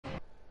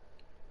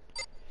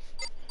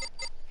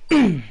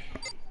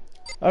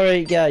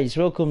Alright guys,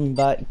 welcome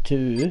back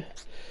to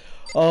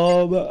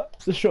the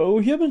Struggle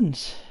with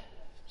Humans.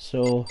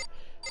 So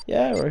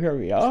yeah, here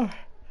we are.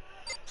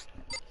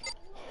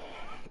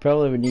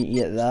 Probably would need to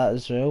get that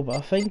as well, but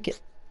I think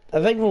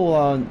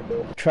we'll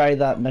try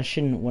that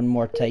mission one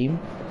more time.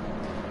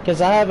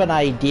 Because I have an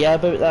idea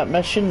about that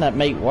mission that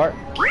might work.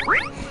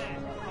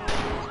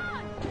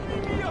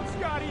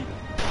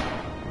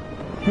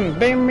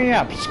 Beam me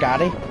up,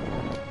 Scotty.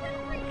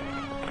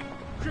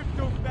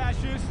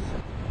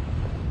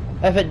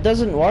 If it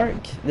doesn't work,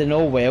 then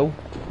oh well.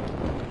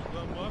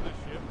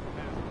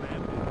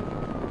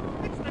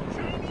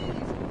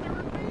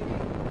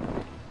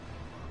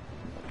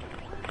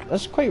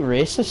 That's quite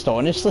racist,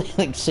 honestly,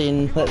 like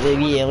saying that the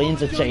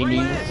aliens are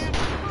Chinese.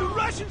 The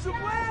Russians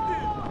have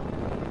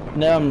landed.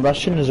 Now I'm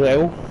Russian as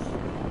well.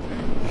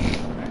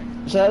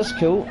 So that's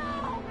cool.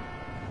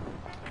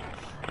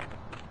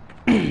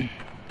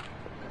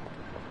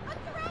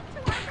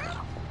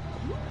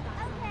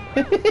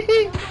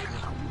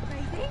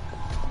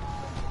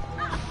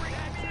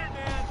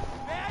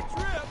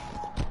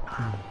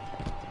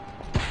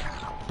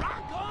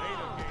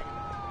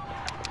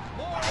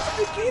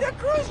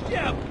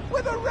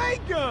 With a ray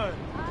gun!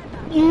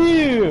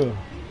 Yeah!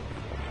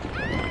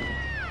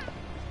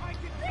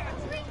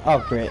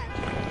 Oh great.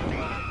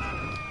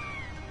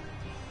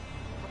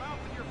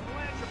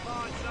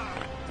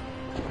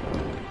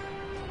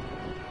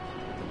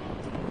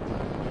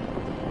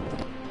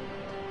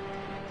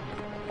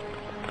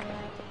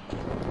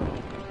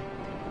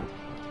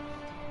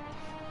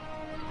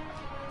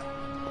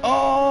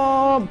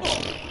 Oh!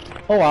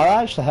 Oh wow,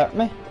 that actually hurt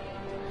me.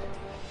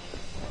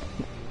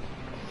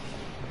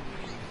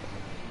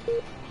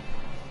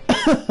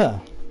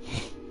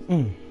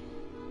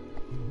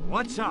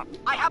 What's up?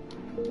 I have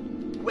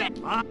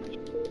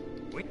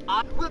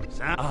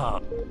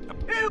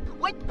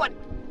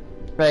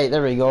Right,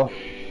 there we go.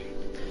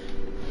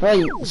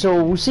 Right,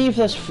 so we'll see if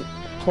this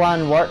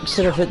plan works,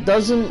 and if it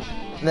doesn't,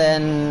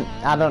 then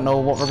I don't know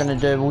what we're gonna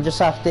do. We'll just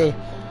have to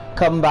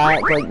come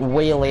back like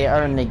way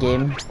later in the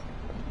game.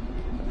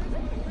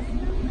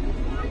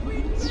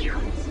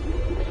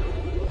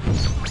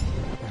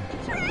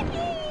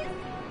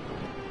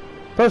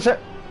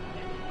 Perfect.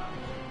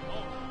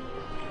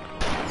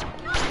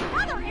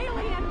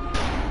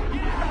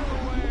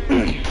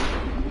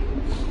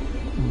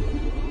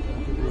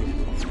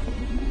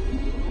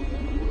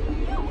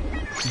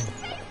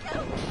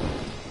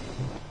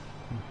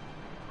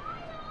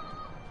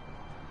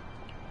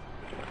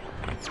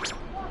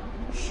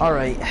 All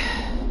right.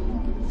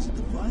 Is it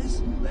the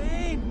fuzz?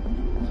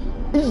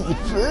 Is it the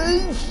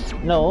fuzz?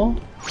 No.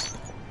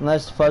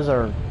 Unless the fuzz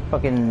are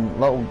fucking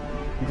little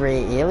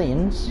grey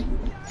aliens.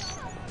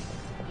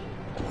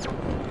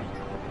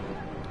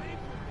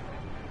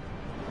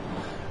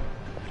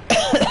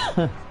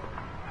 The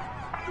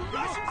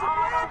Russians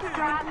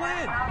have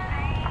landed.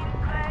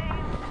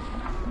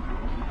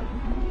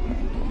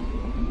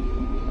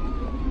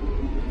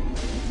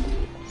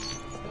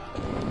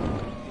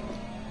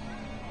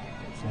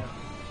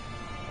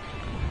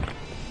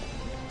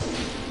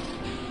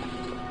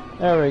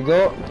 There we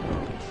go.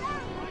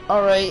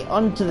 Alright,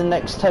 on to the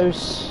next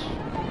house.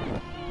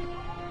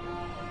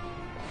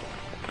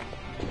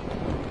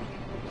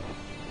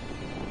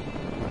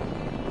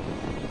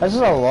 This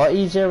is a lot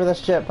easier with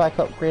this jetpack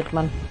upgrade,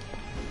 man.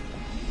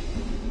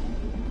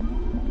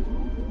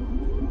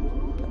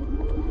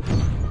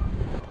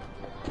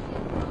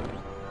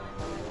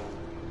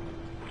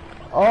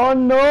 Oh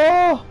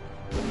no!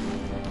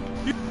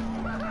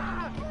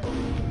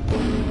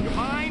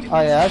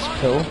 Oh yeah, that's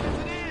cool.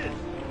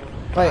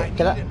 Wait,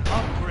 can I?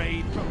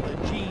 Upgrade from the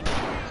G.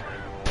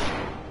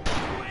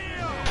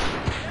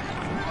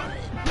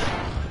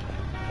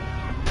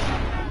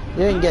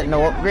 You didn't get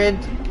no upgrade.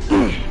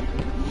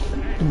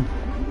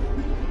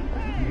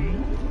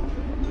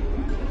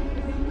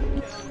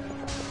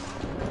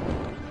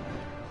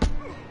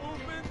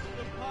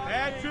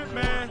 Bad trip,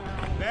 man.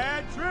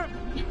 Bad trip.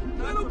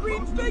 Little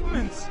green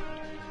figments.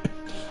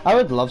 I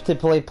would love to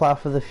play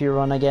Path of the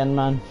Furon again,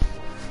 man.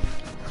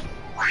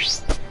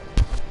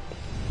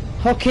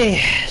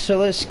 Okay, so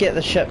let's get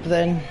the ship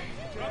then.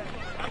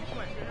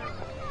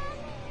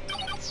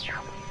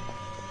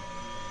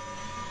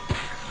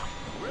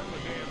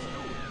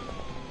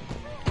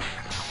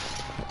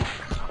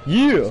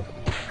 Yeah!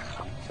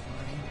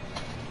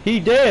 He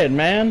dead,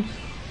 man!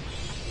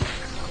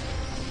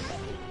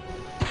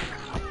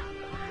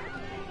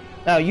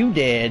 Oh, you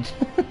dead.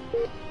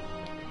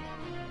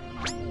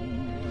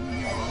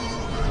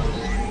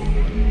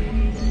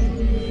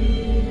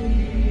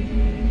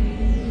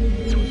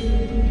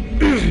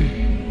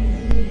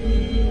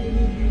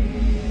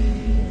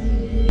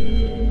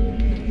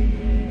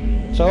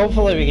 So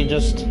hopefully we can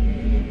just,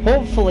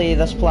 hopefully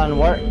this plan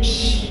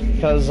works,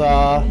 because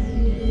I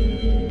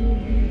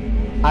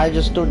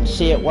just don't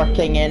see it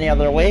working any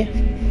other way.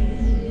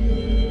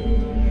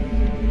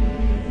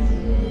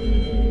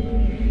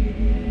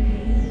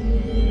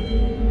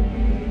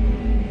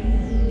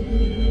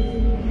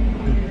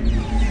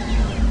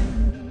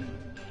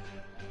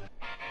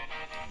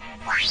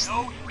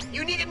 No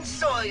You needn't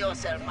soil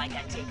yourself, my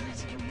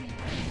cantankerous young people.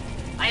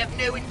 I have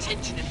no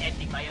intention of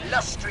ending my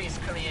illustrious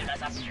career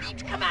as a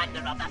fleet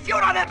commander of the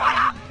Furon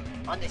Empire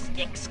on this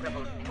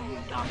execrable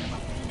boondoggle of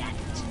a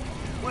planet.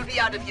 We'll be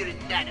out of here in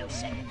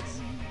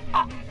nanoseconds.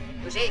 Ah,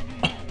 you see?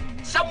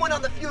 Someone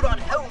on the Furon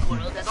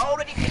homeworld has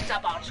already picked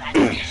up our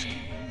transmission.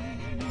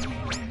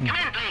 Come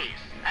in,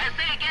 please. I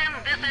say again,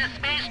 this is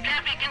Space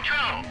Traffic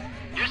Control.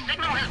 Your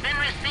signal has been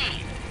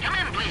received. Come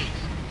in, please.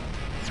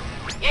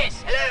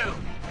 Yes, hello.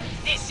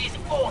 This is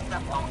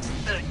Orthodox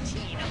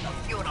 13 of the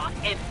Furon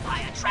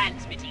Empire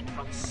transmitting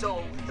from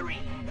Sol 3.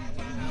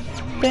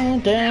 Dun,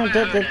 dun,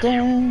 dun, dun,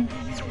 dun.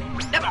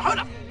 Never heard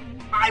of him.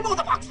 I'm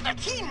Orthodox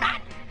 13,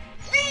 man.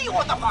 The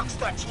Orthodox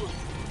 13.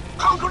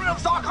 Conqueror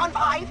of Zarkon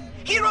 5,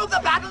 hero of the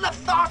Battle of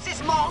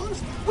Tharsis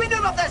Mons,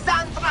 winner of the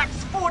Xanthrax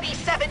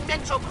 47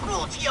 Mental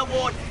Cruelty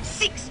Award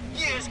 6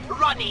 years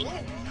running.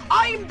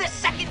 I'm the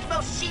second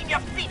most senior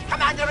fleet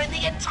commander in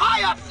the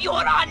entire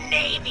Furon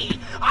Navy.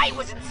 I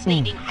was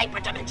enslaving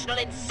hyperdimensional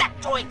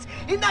insectoids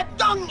in the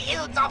dung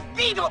hills of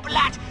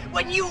Beetleblatt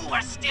when you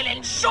were still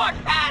in short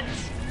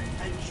pants.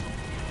 And you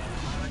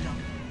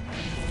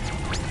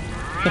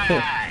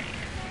Right.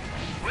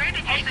 Where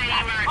did you say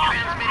you were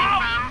transmitting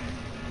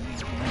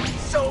from?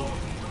 Sol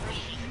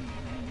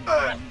 3.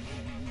 Earth.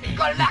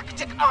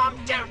 Galactic Arm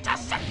Delta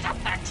Sector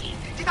 13.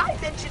 Did I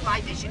mention my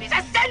mission is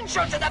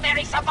essential to the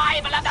very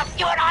survival of the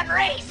Furon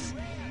race?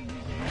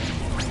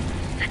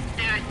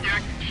 Sector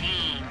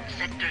 13.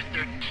 Sector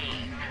 13.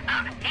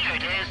 Ah, here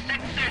it is.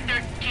 Sector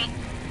 13.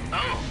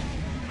 Oh.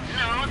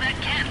 No, that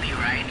can't be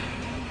right.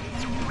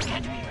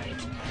 Can't be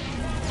right.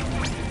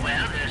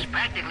 Well, there's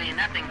practically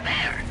nothing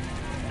there.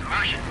 The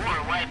Martian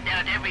War wiped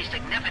out every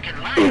significant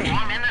life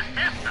form in the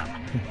system.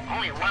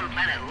 Only one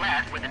planet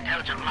left with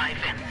intelligent life,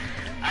 and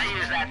I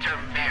use that term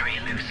very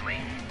loosely.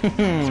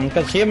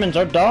 Because humans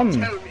are dumb. Tell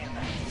me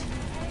about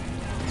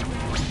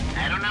it.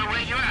 I don't know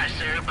where you are,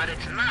 sir, but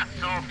it's not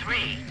Sol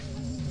 3.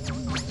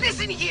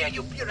 Listen here,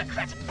 you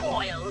bureaucrat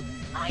Boyle.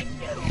 I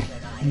know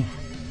where I am.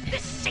 The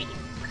same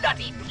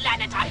bloody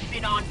planet I've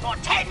been on for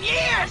 10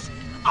 years!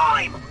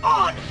 I'm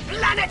on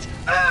planet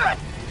Earth!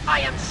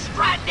 I am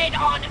stranded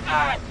on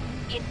Earth!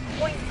 In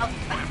point of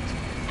fact,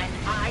 and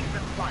I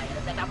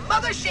require that a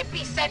mothership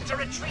be sent to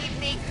retrieve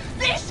me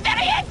this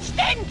very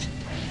instant!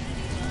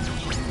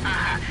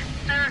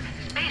 Sir,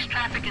 Space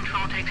Traffic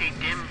Control takes a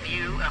dim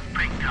view of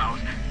prank calls.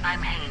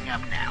 I'm hanging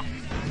up now.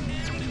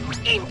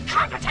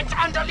 Incompetent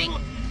underling!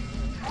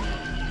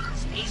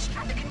 Space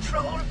traffic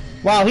control?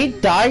 Wow, he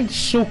died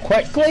so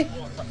quickly.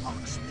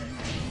 Orthodox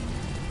 13,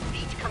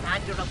 fleet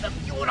commander of the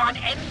Furon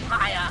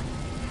Empire.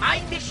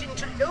 My mission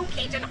to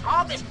locate and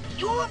harvest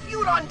pure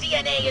Furon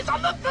DNA is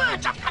on the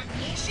verge of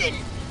completion.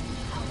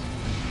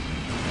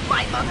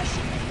 My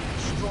mothership has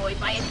been destroyed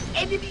by an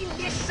enemy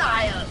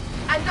missile,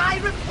 and I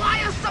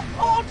require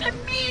support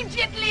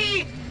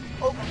immediately!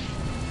 Over.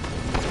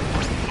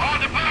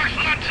 Orthodox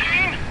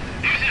 13,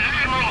 this is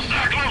Admiral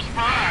Cyclops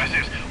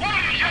Parisis. What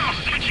is your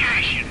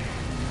situation?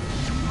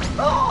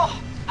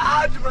 Oh,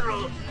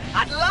 Admiral,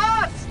 at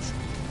last!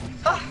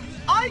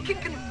 I can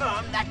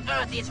confirm that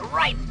Earth is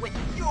ripe with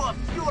pure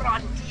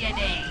Furon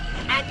DNA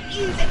and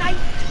is an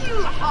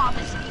ideal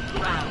harvesting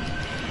ground.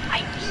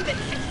 I even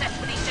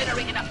successfully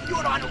generated a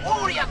Furon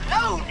warrior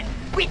clone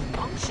with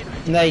functional.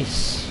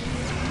 Nice.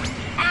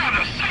 By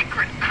the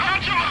sacred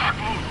crotch of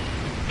Arkmoon!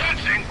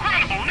 That's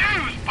incredible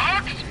news,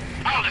 Pox!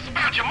 I'll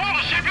dispatch a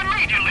mothership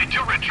immediately to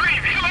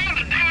retrieve you and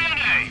the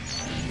DNA!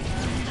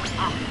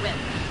 Ah, well,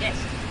 yes.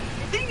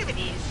 The thing of it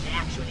is,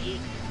 actually,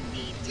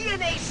 the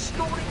DNA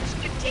storage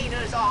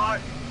containers are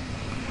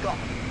gone.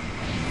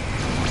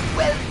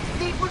 Well,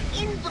 they were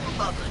in the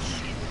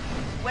mothership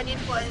when it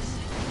was,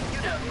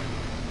 you know,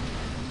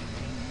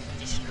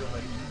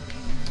 destroyed.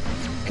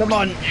 Come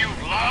on. You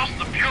lost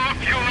the pure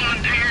Furon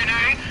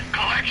DNA,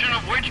 collection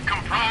of which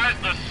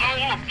comprised the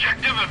sole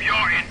objective of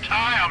your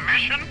entire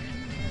mission?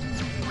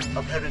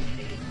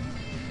 Apparently,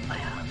 I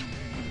have.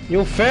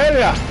 You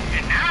failure.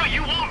 And now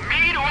you want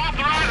me to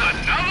authorize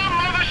another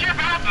mothership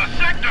out to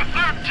Sector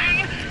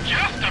 13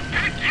 just to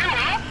pick you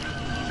up?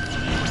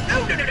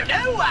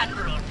 No,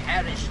 Admiral,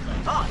 perish the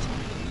thought.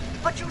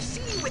 But you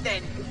see, with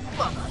an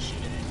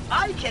mothership,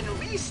 I can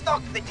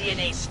restock the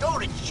DNA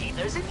storage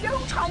chambers in no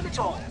time at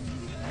all.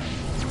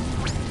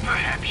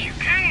 Perhaps you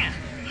can.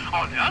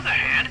 On the other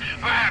hand,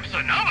 perhaps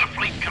another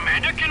fleet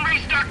commander can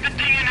restock the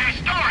DNA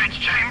storage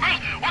chambers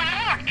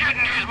without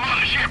getting his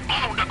mothership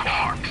blown to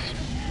quarks.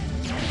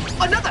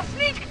 Another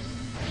fleet?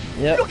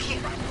 Yep. Look here,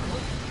 Admiral.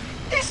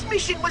 This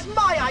mission was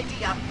my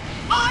idea.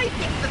 I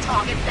picked the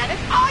target planet.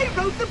 I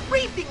wrote the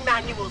briefing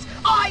manuals.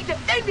 I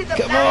defended the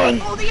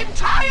planet for the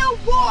entire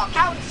War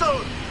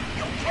Council.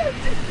 You can't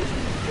do this.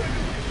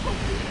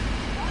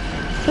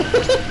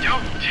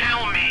 Don't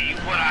tell me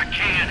what I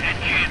can and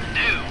can't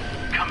do,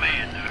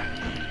 Commander.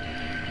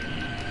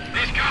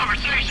 This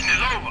conversation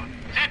is over.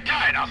 Sit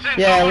tight. I'll send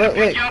someone to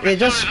pick you up they as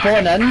just soon as I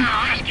spawn can in.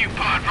 fire a rescue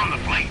pod from the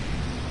fleet.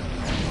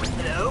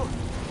 Hello?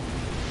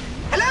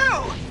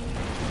 Hello?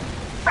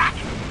 Frack!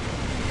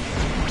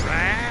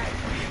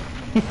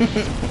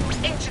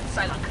 Ancient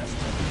Cylon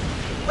customer.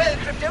 Well,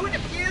 Crypto, it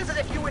appears as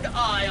if you and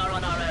I are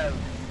on our own.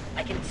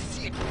 I can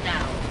see it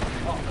now.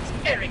 All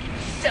those arrogant,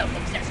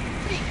 self-obsessed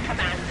fleet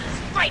commanders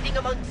fighting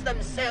amongst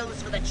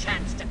themselves for the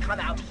chance to come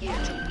out here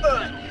to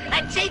Earth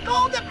and take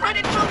all the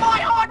credit for my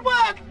hard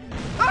work!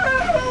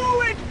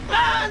 Oh, it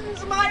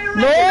burns my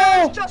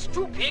retinas just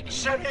to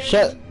picture it!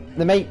 Shit,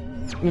 we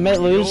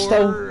might lose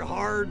still. Your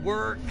hard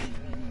work?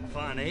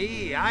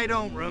 Funny, I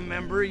don't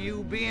remember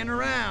you being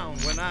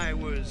around when I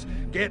was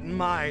getting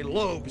my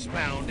lobes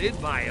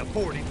pounded by a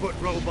 40-foot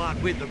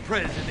robot with the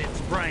president's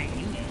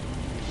brain.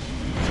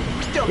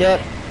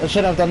 Yep, I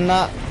should have done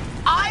that.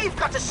 I've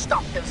got to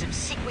stop those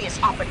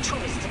obsequious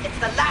opportunists. It's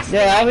the last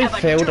thing Yeah, I we ever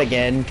failed do.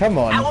 again, come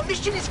on. Our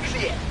mission is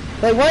clear.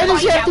 Like, why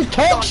does he have to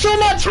talk so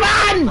much,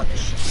 man?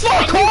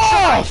 Fuck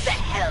off! The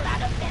hell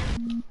out of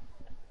them.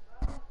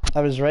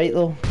 I was right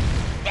though.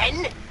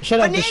 Then,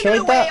 Should have destroyed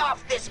your way that.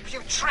 off this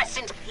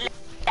putrescent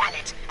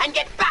planet and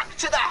get back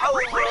to the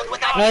home world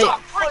with a Right.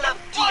 dock full of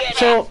DNA.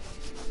 So,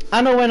 I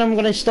know when I'm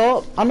gonna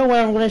stop. I know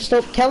when I'm gonna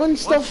stop killing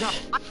stuff.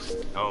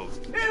 Oh.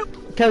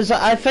 Because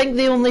I think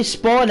they only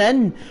spawn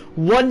in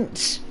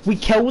once we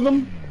kill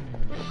them.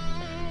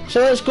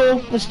 So let's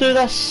go. Let's do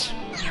this.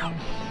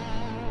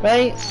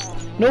 Right.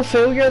 No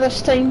failure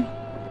this time.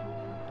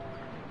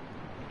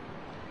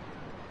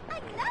 I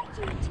loved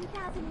you in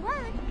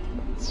 2001.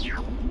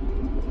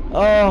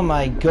 Oh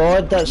my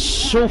god, that's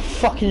so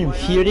fucking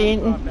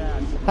infuriating.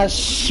 That's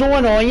so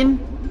annoying.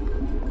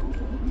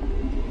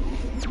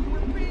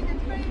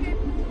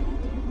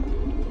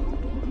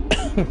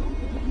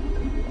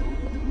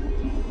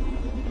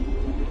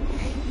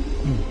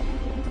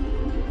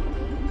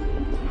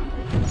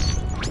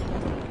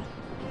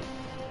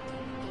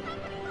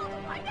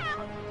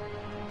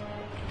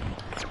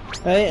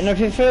 Right, and if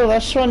we fail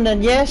this one,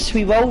 then yes,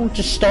 we will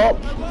just stop.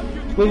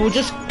 We will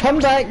just come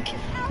back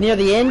near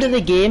the end of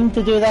the game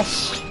to do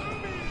this.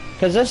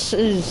 Because this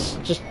is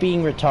just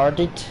being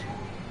retarded.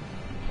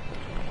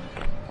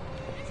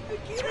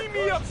 Beam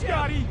me up,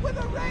 Scotty! With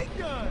a ray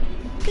gun!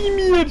 Beam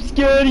me up,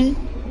 Scotty!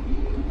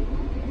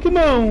 Come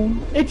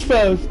on,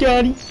 X-Files,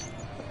 Scotty!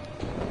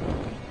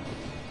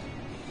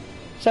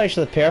 It's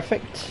actually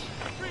perfect.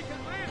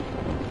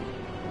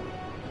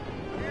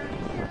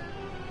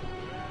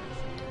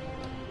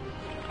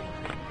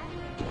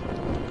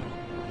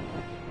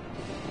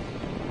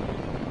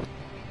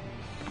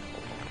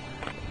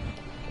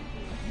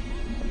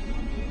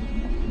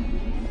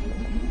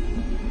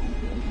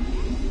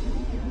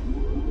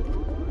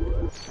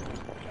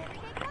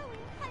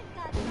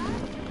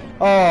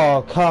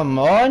 Oh, come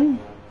on.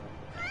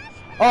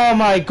 Oh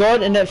my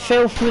god, and it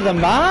fell through the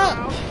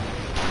map?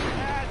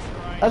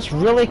 That's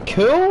really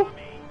cool.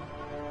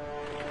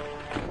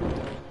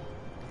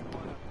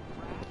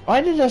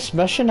 Why did this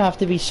mission have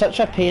to be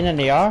such a pain in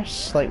the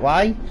arse? Like,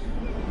 why?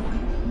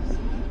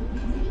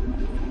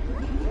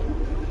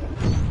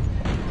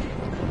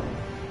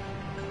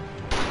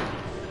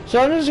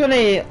 So I'm just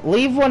gonna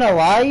leave one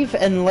alive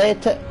and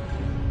let it...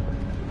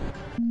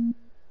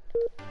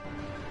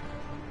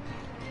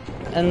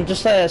 and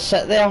just let it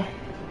sit there,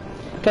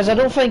 because I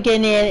don't think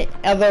any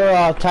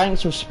other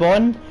tanks will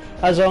spawn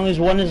as long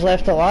as one is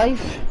left alive.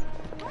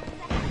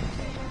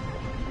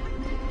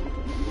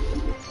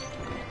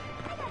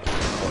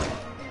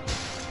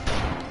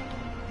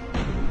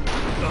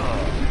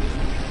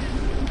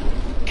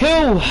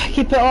 Cool,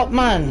 keep it up,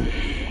 man.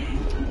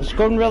 It's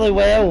going really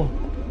well.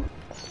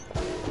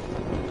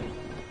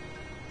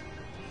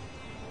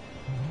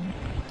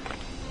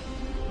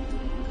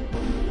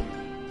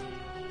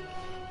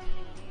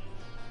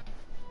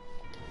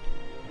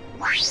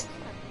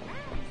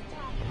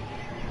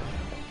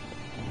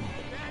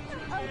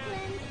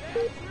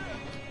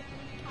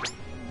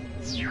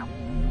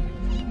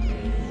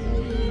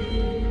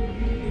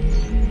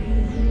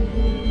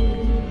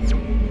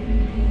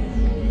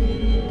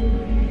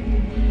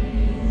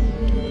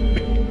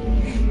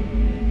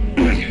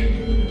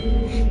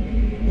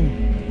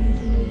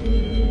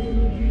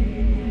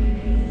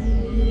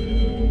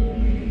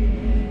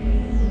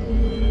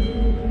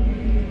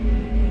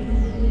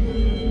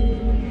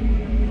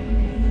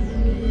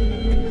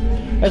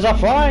 There's a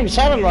flying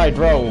satellite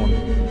drone!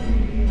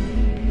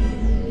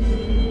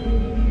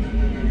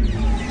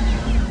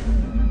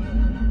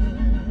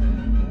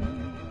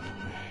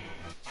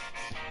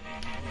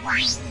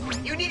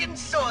 You needn't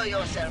soil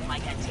yourself, my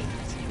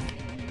cantankerous.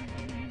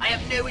 I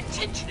have no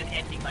intention of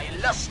ending my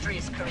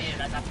illustrious career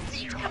as a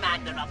fleet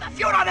commander of the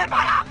Furon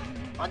Empire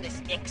on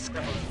this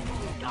execrable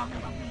boondock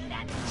of a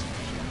planet.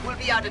 We'll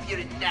be out of here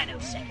in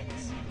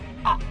nanoseconds.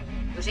 Ah,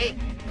 you see?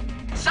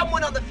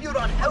 Someone on the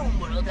Furon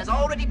homeworld has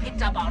already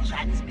picked up our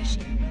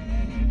transmission.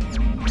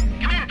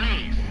 Come in,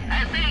 please.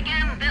 I say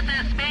again, this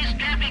is Space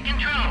Traffic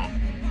Control.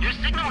 Your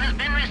signal has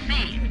been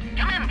received.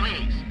 Come in,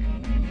 please.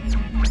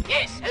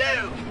 Yes,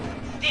 hello.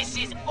 This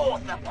is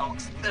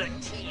Orthopox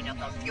 13 of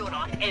the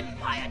Furon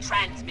Empire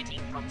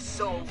transmitting from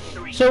Sol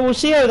 3. So we'll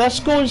see how this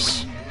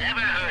goes. Never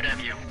heard of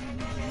you.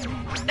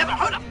 Never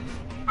heard of?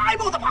 I'm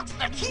Orthopox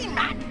 13,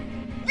 man.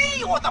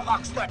 The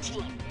Orthopox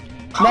 13.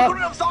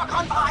 Conqueror of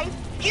Zarkon 5,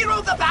 hero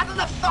of the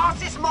Battle of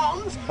Tharsis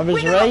Mons, I was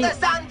winner right. of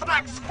the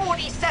Xanthrax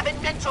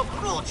 47 Mental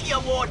Cruelty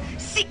Award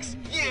 6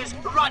 years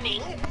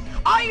running.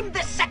 I'm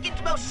the second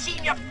most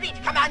senior fleet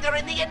commander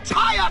in the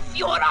entire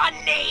Furon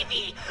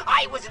Navy.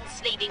 I was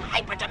enslaving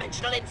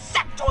hyperdimensional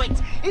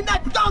insectoids in the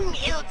dung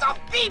hills of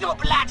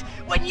Beetleblot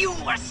when you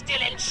were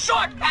still in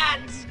short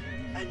pants.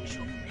 And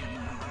you've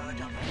never heard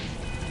of me.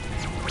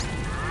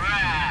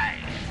 Right.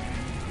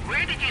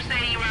 Where did you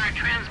say you were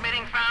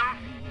transmitting from?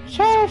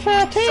 So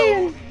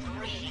 13.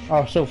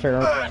 Oh, so fair.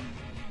 Earth.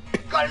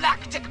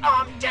 Galactic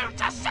Arm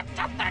Delta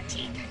Sector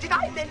 13. Did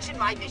I mention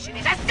my mission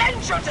is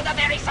essential to the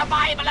very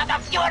survival of the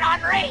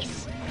Furon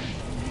race?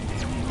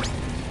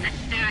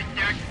 Sector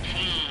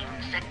 13.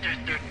 Sector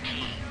 13.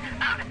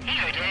 Ah,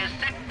 here it is.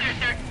 Sector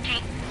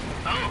 13.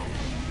 Oh.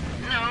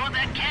 No,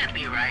 that can't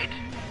be right.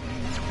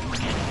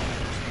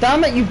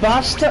 Damn it, you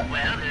bastard!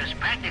 Well, there's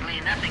practically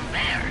nothing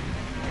there.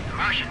 The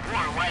Martian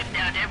war wiped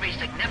out every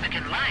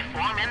significant life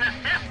form in the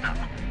system.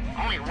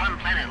 Only one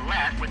planet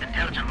left with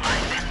intelligent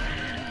life,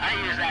 and I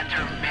use that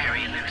term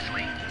very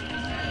loosely.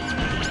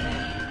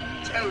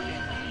 Tell me.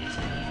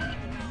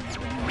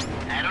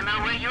 I don't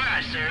know where you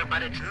are, sir,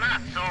 but it's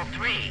not Sol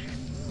 3.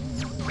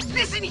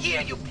 Listen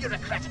here, you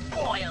bureaucratic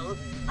Boyle.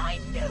 I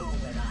know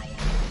where I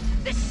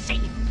am. The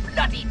same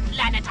bloody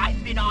planet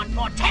I've been on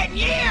for 10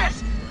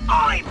 years!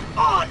 I'm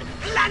on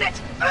planet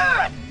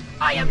Earth!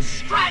 I am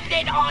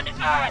stranded on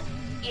Earth!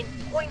 In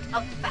point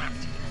of fact,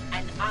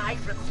 and I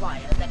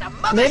require that a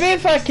mothership Maybe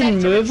if I be can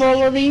sent to move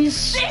all of retrieve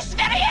these, this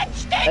very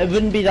instant! it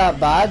wouldn't be that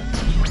bad.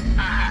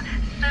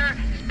 Sir,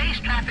 space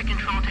traffic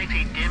control takes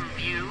a dim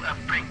view of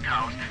prank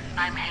calls.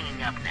 I'm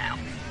hanging up now.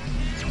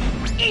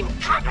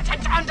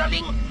 Incompetent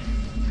underling!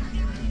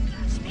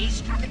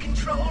 Space traffic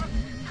control,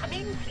 come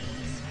in,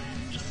 please.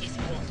 This is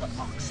Walter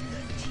Fox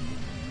 13,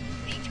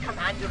 fleet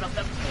commander of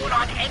the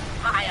Furon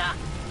Empire.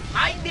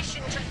 My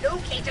mission to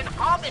locate and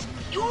harvest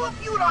pure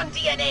Furon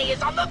DNA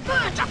is on the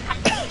verge of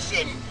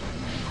completion.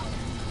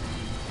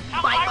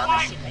 My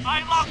mothership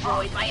has been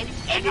destroyed by an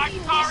enemy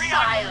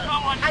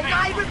missile, and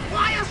I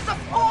require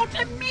support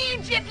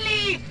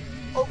immediately.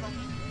 Over.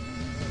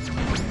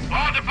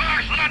 Walter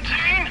Fox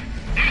 13,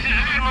 this is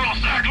Admiral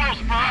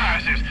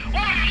Cyclosporizes.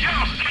 What is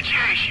your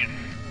situation?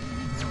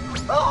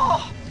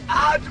 Oh,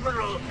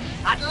 Admiral,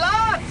 at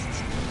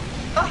last!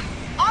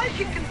 I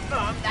can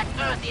confirm that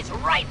Earth is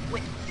ripe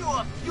with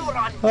pure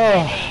Furon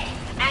DNA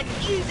and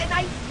is an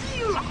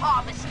ideal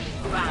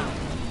harvesting ground.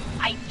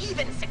 I've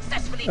even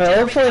successfully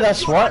hopefully generated a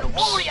this Furon works.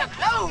 warrior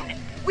clone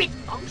with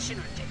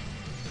functional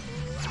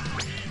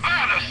technology.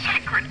 By the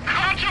sacred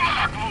crotch of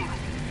Arkvoodle.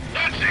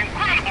 That's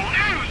incredible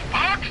news,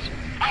 Fox.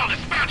 I'll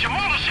dispatch a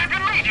mothership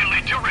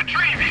immediately to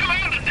retrieve you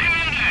and the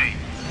DNA.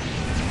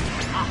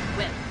 Ah,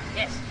 well,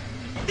 yes.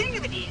 The thing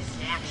of it is,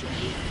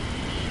 actually,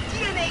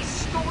 the DNA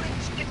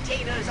storage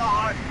containers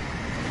are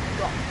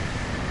gone.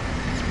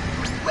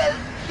 Well,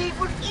 they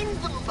were in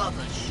the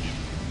mothership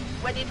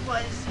when it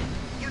was,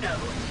 you know.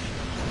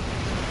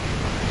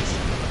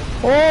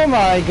 Oh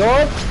my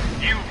god!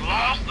 You've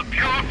lost the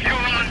pure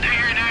Furon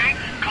DNA,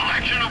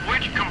 collection of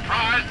which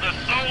comprised the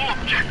sole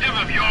objective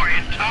of your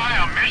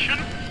entire mission?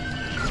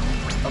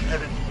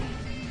 Apparently,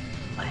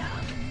 I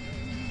have.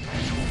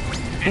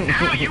 And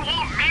now you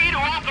want me to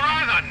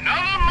authorize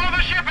another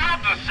mothership out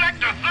to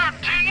Sector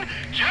 13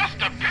 just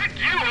to pick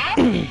you up?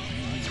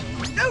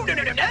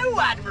 No,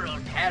 Admiral,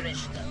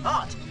 perish the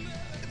thought.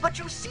 But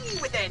you see,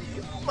 with their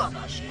new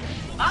mothership,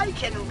 I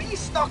can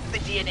restock the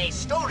DNA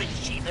storage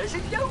chambers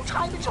in no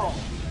time at all.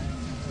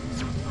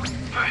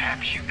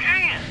 Perhaps you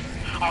can.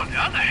 On the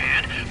other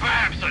hand,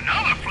 perhaps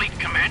another fleet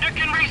commander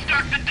can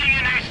restock the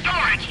DNA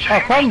storage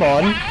chambers come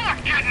on.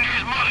 without getting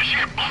his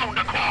mothership blown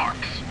to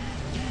quarks.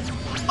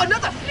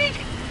 Another fleet?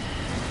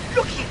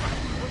 Look here,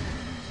 Admiral.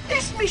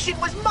 This mission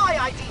was my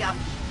idea.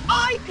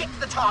 I picked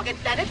the target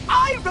planet.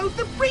 I wrote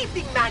the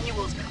briefing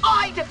manuals.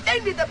 I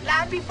defended the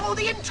plan before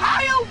the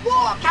entire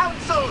War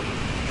Council.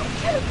 You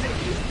can't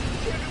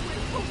get away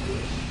from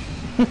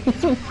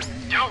me.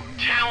 Don't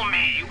tell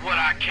me what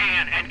I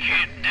can and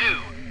can't do,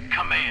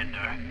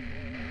 Commander.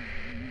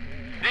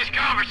 This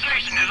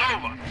conversation is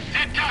over.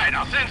 Sit tight.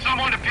 I'll send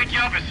someone to pick you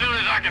up as soon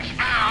as I can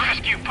spare a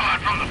rescue pod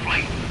from the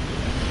fleet.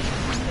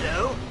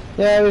 Hello?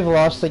 Yeah, we've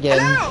lost again.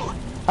 Hello?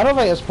 I don't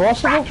think it's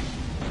possible.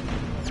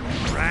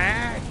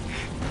 Right.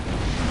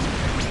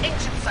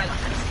 Ancient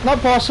silence. Not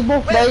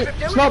possible, right?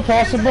 It's not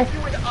possible.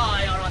 You and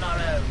I are on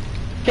our own.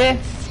 Okay,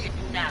 See it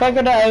now.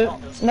 figured it All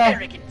out. those No,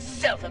 arrogant,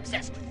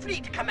 self-obsessed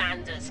fleet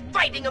commanders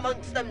fighting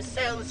amongst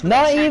themselves. for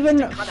not the chance even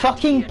to come out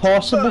fucking here to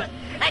possible. burn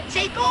And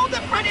take all the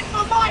credit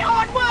for my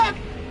hard work.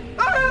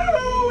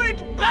 Oh, it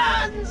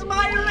burns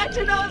my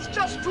retinas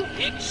just to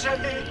picture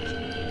it.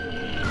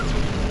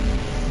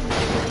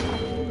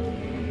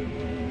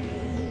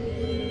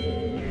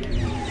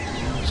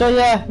 So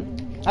yeah,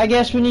 I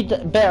guess we need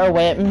better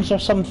weapons or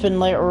something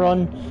later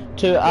on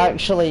to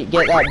actually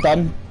get that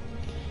done.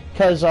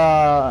 Cause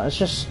it's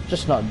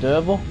just not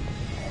doable.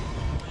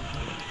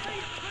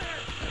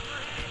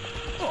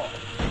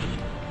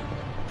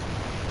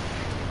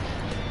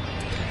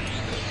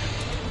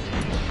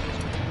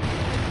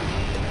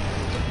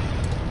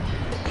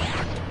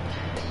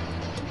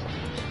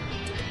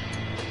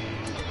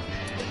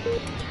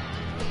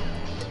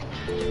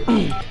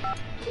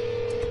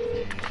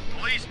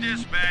 Police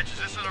dispatch, is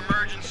this an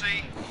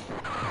emergency?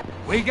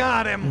 We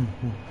got him.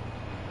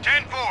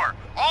 10-4,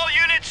 all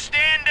units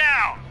stand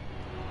down.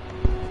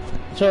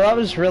 So that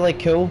was really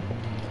cool.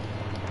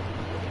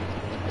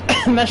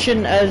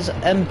 Mission is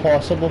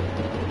impossible.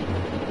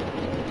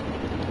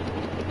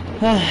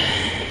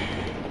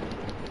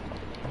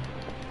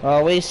 Well,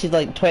 I wasted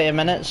like 20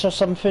 minutes or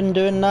something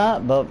doing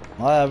that, but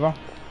whatever.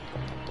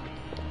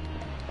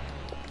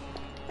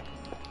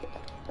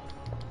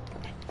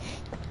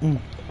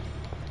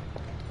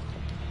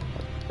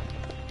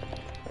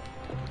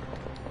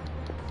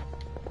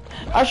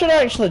 I should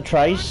actually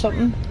try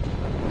something.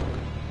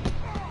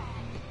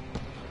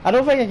 I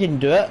don't think I can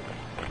do it.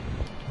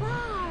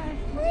 Out!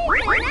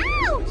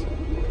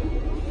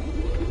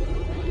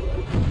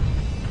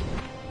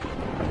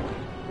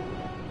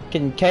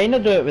 Can kinda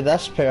do it with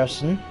this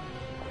person.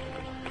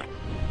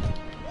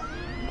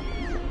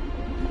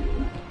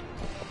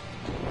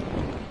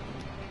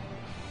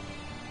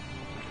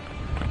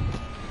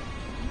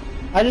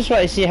 I just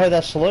want to see how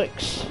this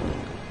looks.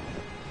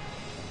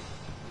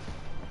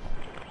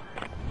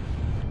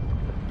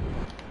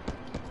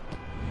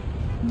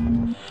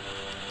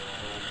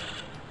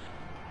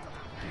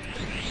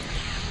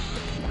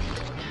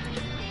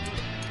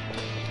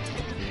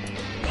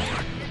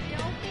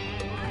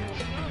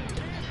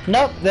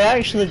 Nope, they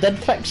actually did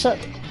fix it.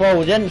 Well,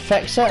 we didn't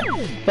fix it,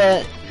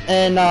 but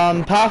in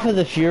Path of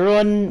the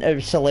Furon, it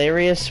was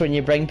hilarious when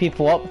you bring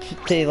people up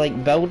to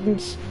like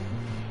buildings,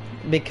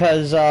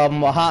 because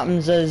what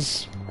happens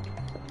is,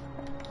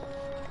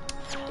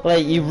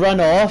 like, you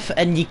run off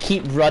and you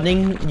keep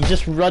running, you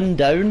just run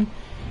down.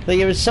 Like,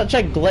 it was such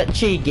a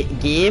glitchy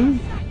game.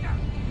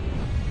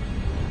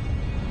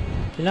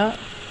 You know?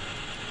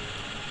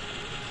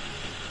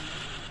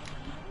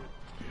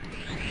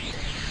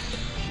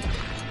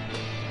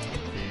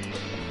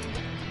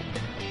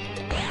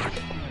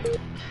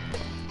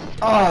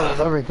 Oh,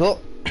 there we go.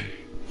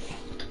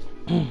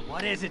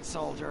 What is it,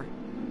 soldier?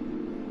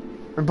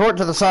 Report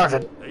to the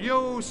sergeant.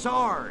 Yo,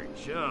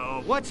 Sarge,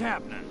 what's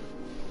happening?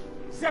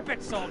 Zip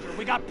it, soldier.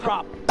 We got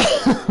problems.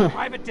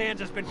 Private Dan's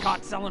has been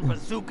caught selling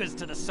bazookas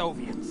to the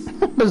Soviets.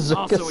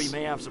 Bazookas. Also, he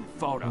may have some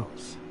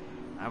photos.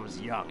 I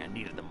was young and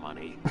needed the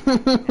money.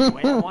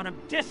 Anyway, I want him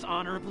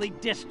dishonorably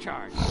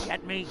discharged.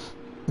 Get me?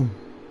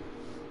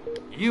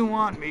 You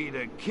want me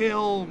to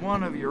kill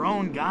one of your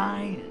own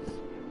guys?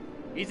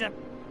 He's a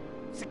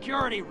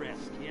security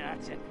risk. Yeah,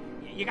 that's it.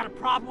 You got a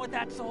problem with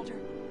that, soldier?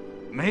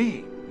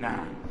 Me?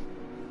 Nah.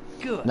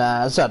 Good.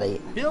 Nah, it's not it.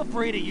 Feel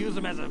free to use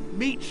him as a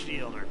meat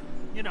shield or,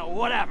 you know,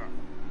 whatever.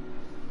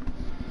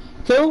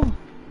 Cool.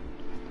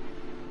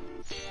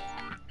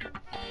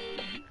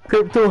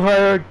 Crypto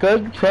hired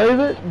gun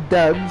private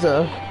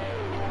dancer.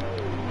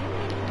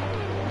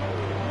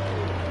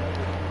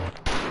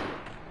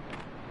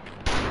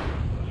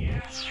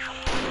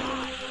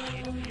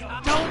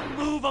 Don't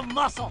move a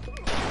muscle.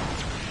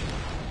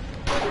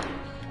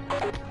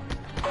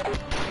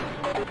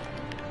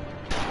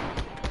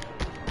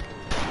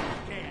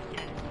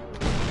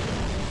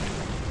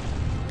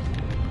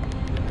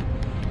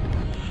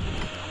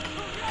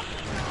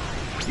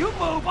 You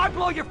move, I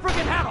blow your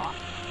friggin' head off!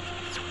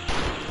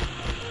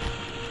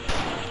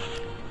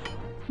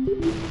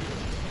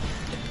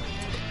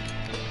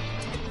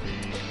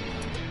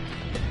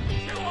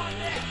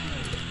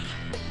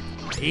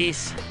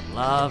 Peace,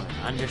 love,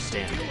 and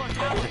understanding.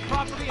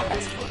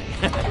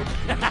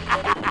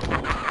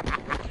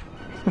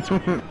 That's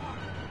funny.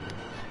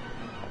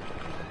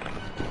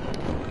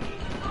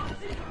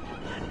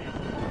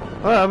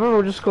 Whatever,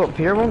 we'll just go up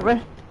here, won't we?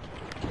 Killed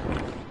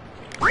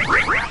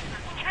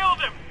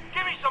him!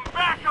 Give me some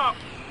backup!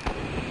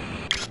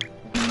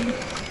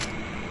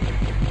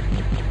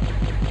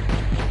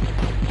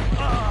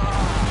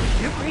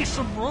 Give me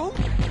some room?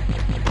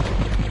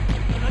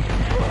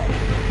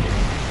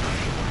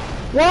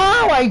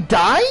 Wow, I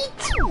died?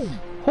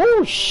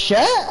 Oh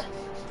shit!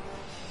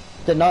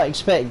 Did not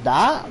expect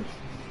that.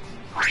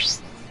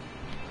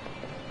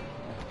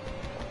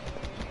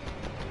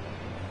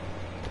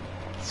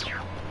 Send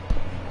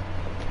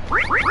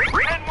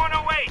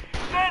 108!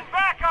 Send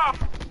backup!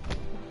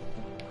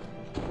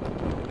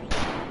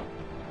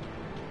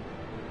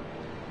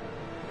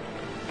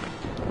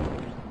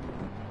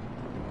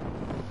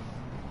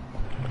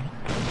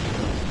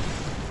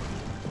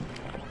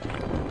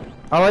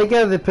 I like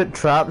how they put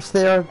traps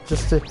there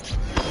just to...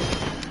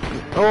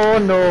 Oh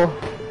no.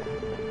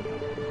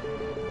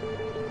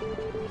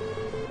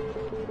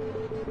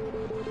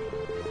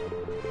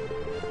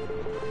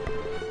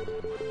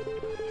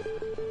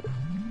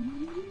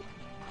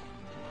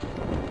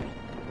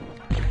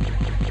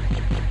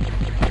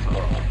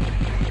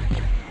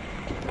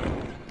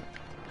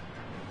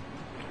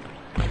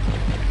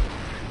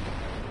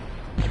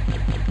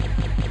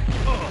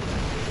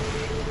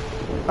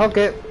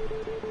 Okay.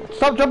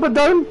 Stop jumping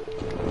down.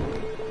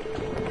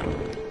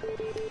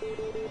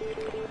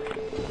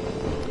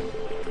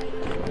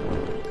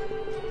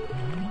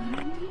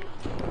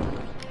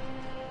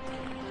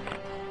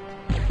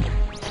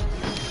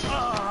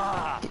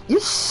 You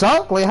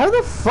suck, like how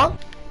the fuck?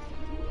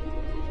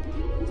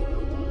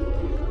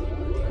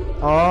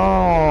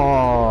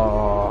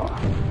 Oh.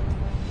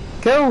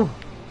 Cool.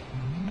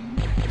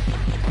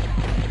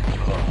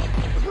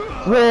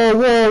 Whoa,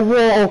 whoa,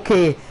 whoa,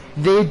 okay.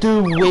 They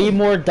do way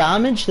more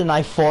damage than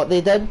I thought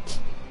they did.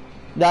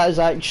 That is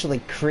actually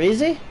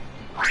crazy.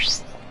 No.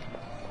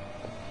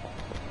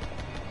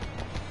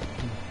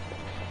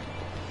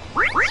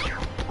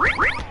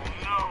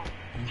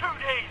 2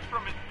 days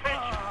from his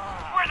pension.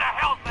 Where the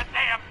hell's the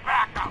damn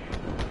backup?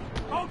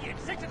 Bogey at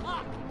 6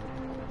 o'clock.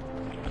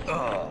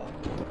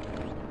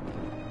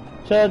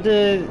 So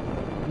do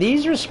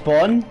these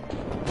respawn?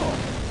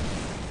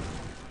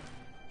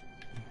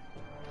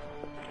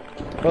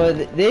 Well,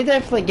 they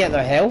definitely get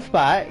their health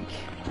back.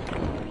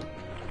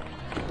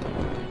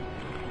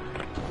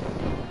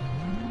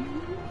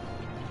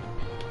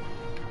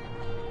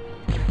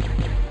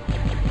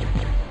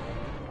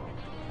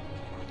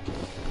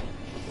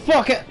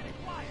 Fuck it!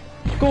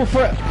 Go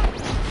for it!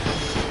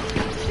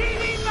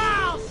 TV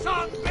Mal,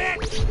 son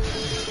bitch!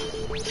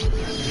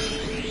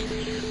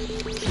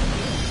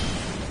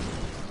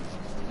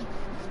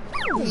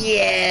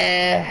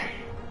 Yeah!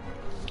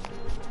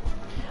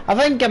 I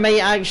think I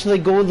might actually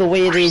go the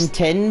way they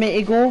intend me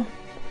to go.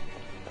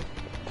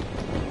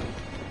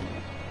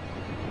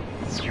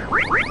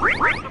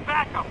 Where's the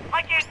backup?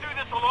 I can't do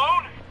this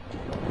alone.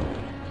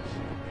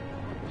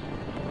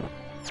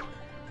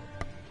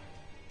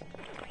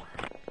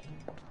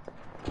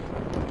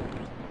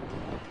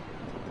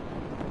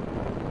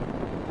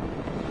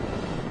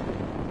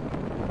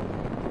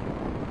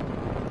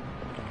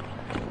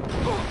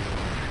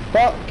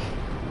 Fuck!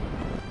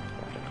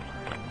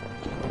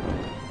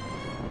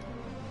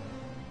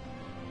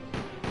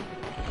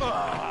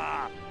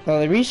 Well,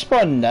 they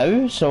respawn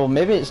now, so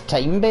maybe it's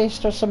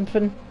time-based or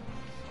something.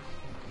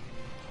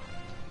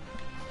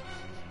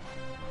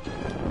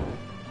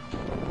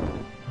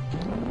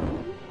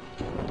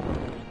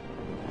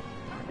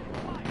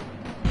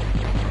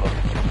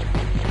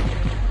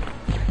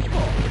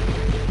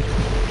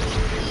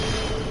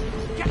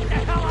 Get the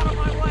hell out of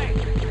my way!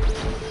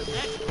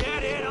 Let's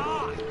get it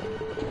on!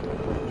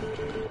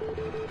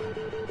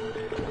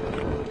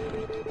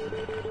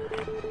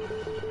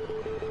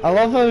 I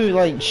love how,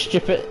 like,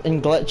 stupid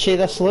and glitchy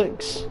this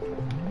looks.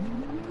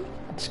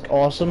 It's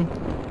awesome.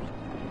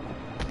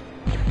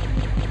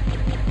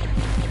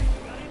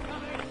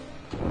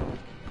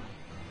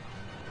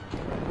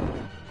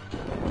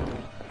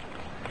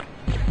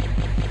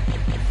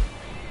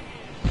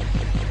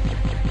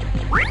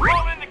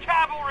 Call in the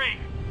cavalry.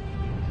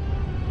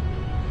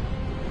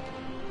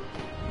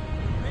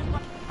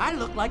 I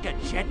look like a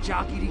jet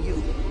jockey to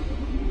you.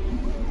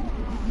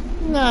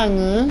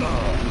 Nani?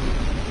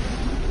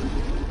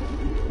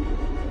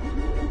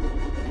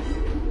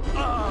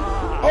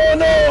 Oh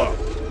no!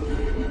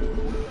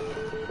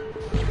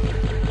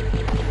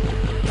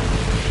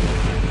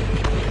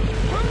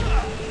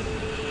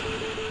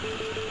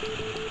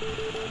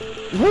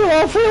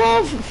 Feel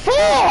off!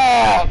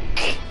 Fuck!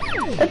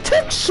 It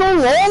took so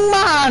long,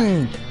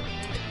 man!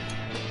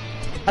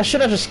 I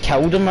should have just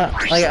killed him.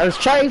 Like, I was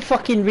trying to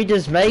fucking read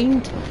his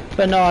mind,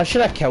 but no, I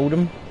should have killed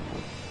him.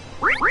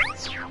 No!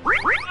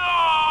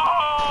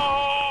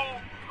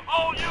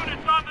 All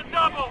units on the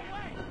double.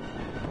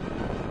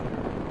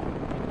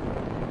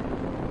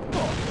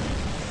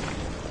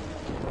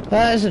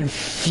 That is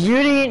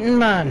infuriating,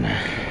 man.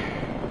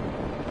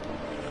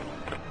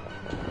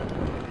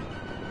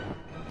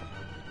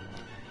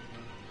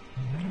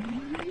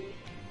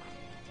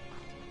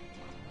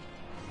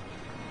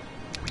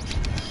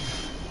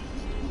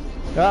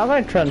 Right, I'm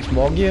gonna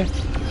transmog you.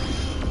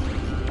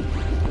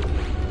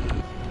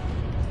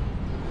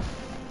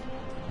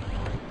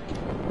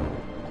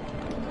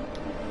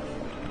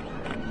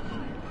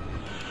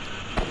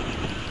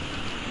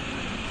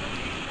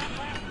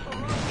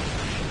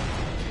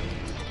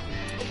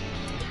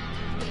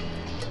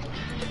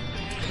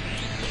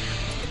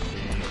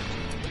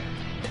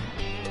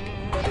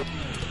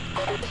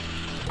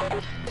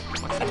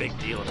 What's the big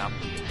deal about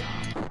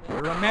Vietnam?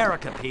 We're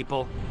America,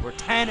 people. We're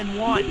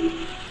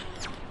 10-1.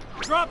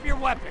 Drop your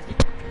weapon.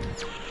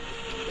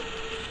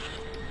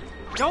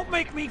 Don't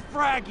make me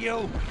frag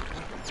you.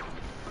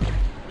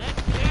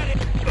 Let's get it.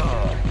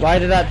 Why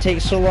did that take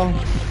so long?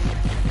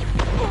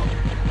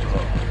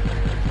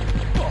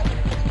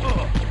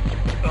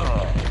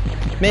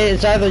 Mate,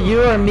 it's either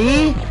you or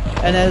me,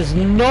 and it's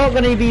not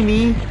gonna be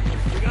me.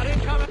 Got it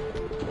coming.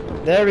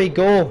 There we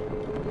go.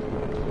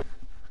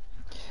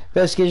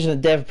 Investigation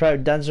of the death of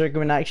Private Danza.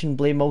 Recommend action.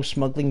 Blame all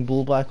smuggling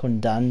blowback on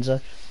Danza.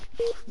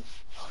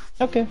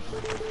 Okay.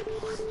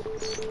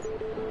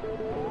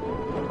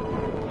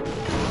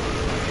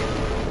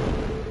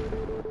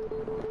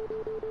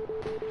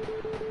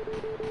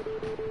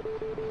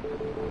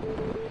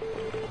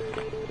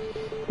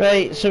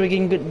 Right, so we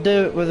can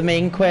do it with the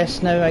main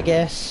quest now, I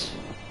guess.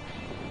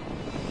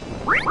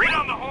 Get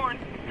on the horn,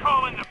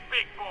 call in the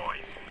big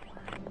boys.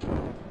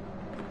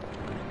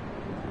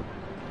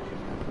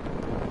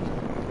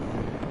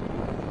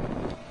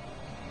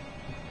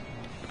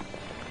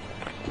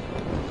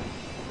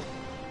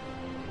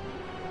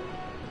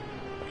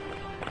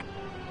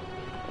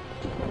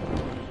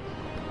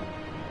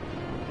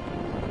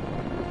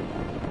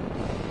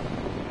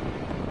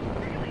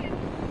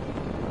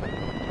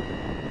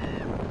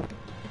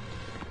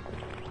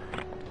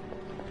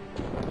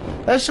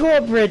 Let's go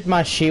upgrade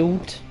my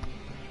shield.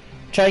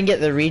 Try and get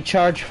the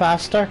recharge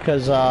faster,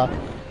 because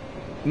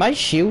my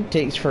shield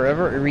takes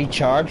forever to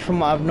recharge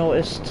from what I've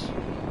noticed.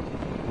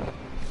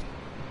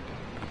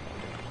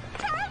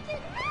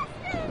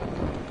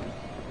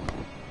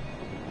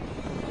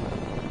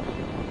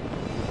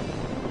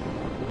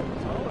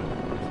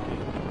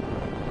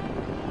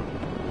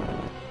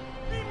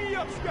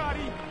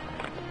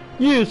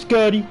 Yeah,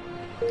 Scotty.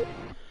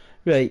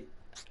 Right.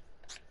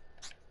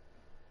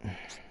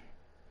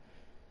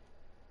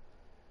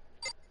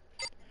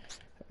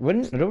 I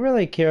don't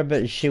really care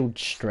about shield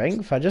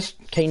strength. I just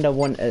kind of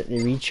want it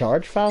to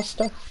recharge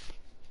faster.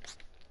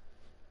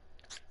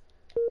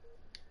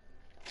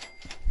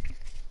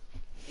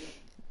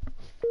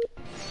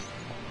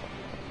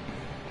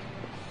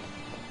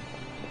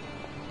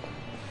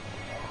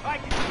 I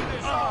can do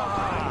this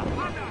all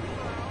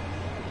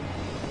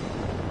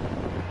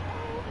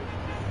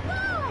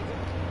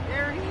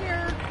They're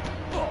here.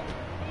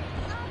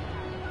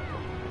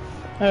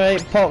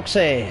 Alright,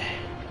 Poxy.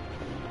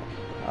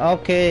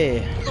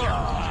 Okay.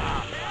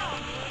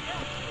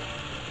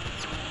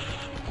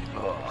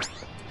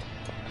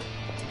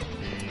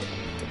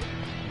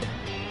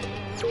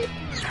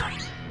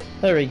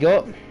 There we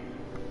go.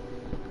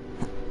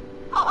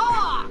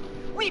 Ha!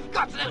 We've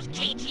got those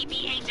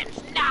KGB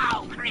agents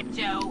now,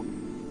 Crypto.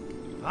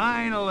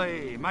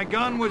 Finally! My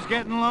gun was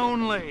getting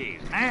lonely.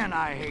 Man,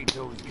 I hate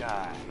those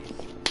guys.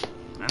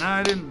 And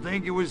I didn't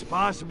think it was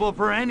possible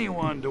for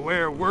anyone to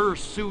wear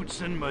worse suits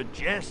than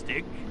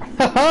Majestic.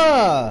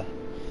 Haha!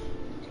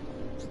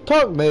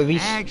 Talk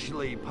movies.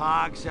 Actually,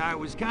 Pox, I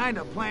was kind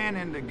of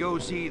planning to go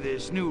see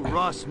this new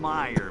Russ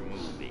Meyer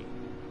movie.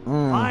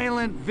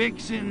 Violent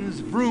Vixens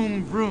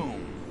Vroom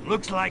Vroom.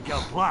 Looks like a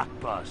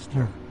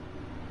blockbuster.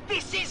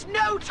 This is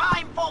no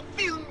time for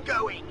fume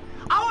going.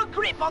 Our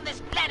grip on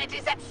this planet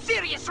is at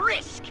serious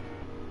risk.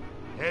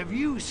 Have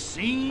you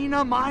seen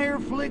a Meyer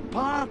flick,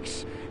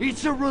 Pox?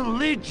 It's a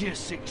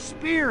religious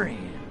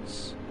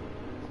experience.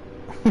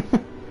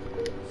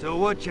 So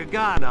what you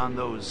got on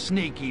those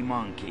sneaky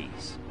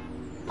monkeys?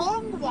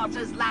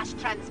 Bongwater's last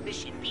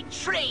transmission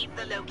betrayed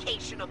the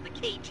location of the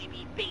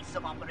KGB base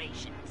of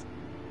operations.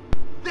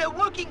 They're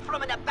working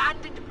from an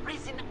abandoned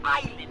prison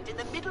island in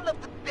the middle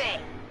of the bay.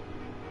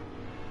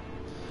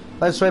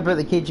 Let's swipe about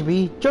the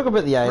KGB. Joke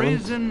about the island.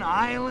 Prison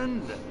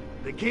Island?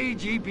 The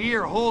KGB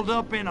are holed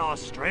up in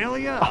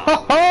Australia?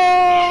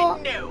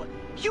 No.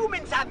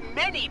 Humans have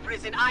many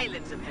prison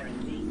islands,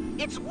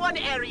 apparently. It's one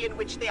area in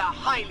which they are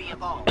highly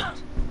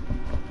evolved.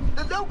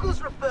 The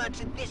locals refer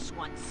to this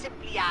one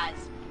simply as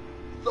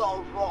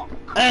The Rock.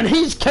 And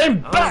he's came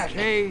back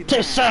Okay,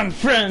 to San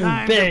Fran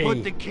time Bay. to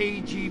put the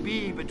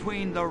KGB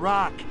between the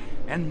Rock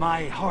and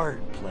my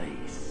hard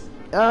place.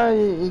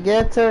 You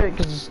get it?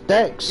 Because it's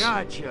Dex.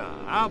 Gotcha.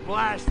 I'll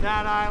blast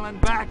that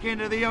island back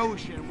into the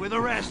ocean with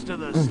the rest of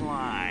the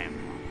slime.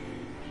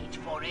 Wait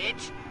for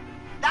it.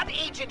 That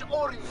agent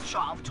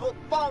Orangeov told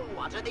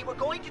Bongwater they were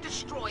going to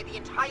destroy the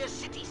entire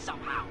city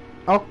somehow.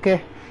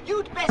 Okay.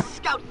 You'd best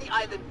scout the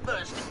island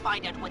first and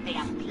find out what they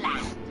have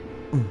planned.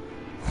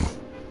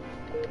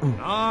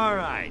 All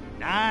right,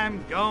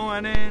 I'm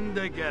going in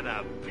to get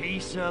a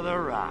piece of the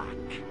rock.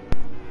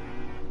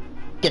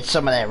 Get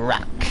some of that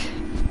rock.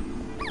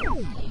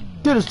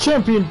 Get his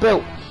champion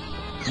belt.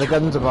 The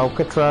guns of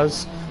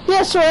Alcatraz.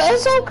 Yeah, so it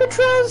is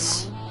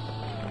Alcatraz?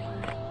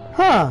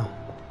 Huh.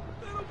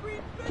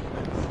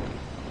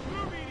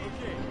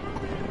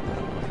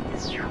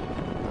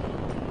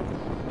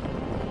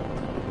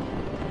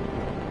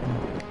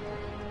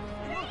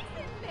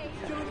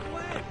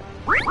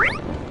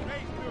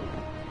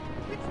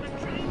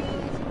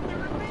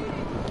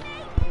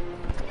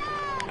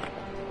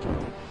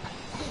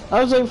 I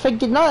was like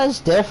thinking, no,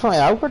 it's definitely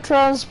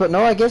Alcatraz, but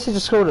no, I guess I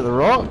just called it the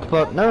Rock,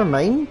 but never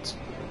mind.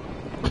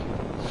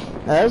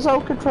 It is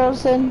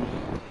Alcatraz then.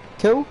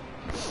 Cool.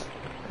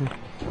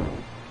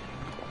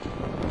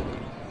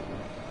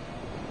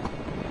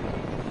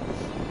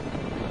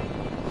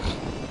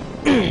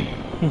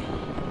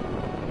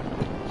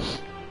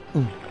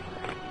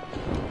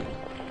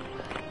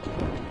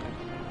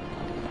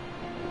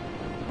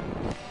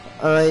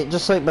 Alright,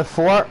 just like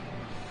before,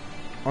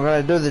 we're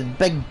gonna do the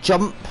big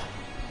jump.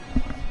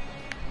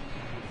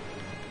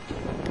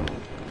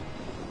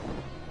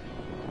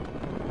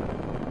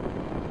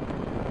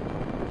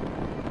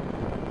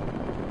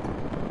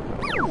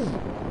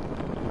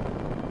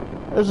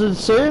 It's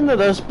insane that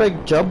this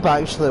big jump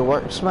actually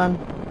works, man.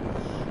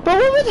 But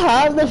what would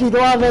happen if you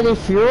don't have any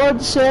fuel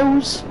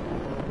cells?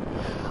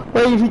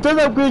 Like, if you didn't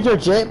upgrade your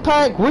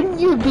jetpack, wouldn't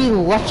you be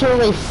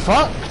literally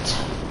fucked?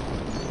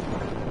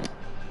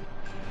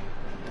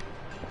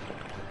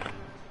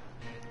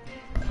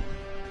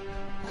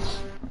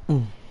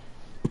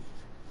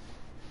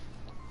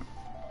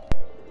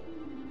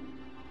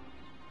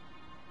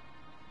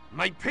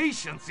 My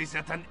patience is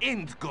at an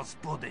end,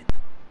 Gospodin.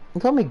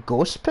 You call me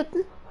ghost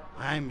pitting?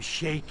 I'm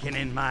shaking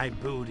in my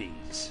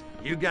booties.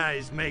 You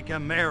guys make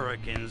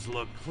Americans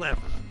look clever.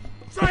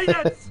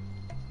 Silence!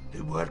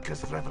 The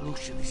workers'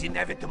 revolution is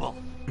inevitable.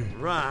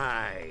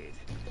 Right.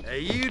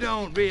 You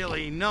don't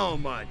really know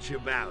much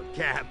about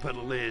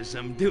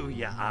capitalism, do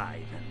you,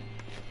 Ivan?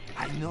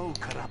 I know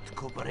corrupt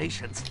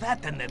corporations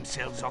fatten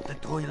themselves off the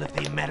toil of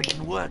the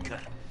American worker,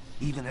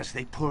 even as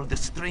they pull the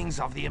strings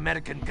of the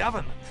American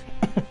government.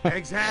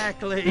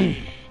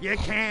 Exactly. You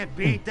can't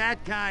beat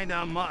that kind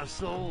of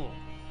muscle.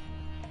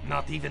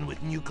 Not even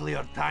with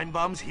nuclear time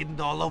bombs hidden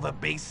all over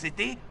Bay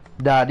City?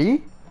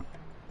 Daddy?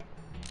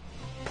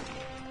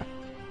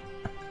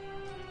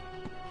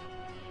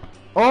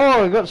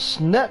 Oh, I got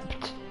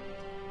snipped.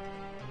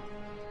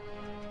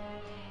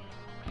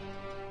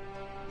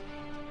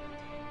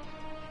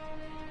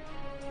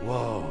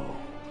 Whoa.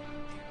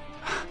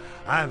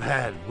 I've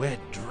had wet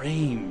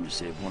dreams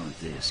that weren't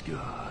this good.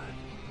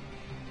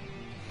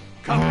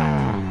 Come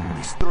on,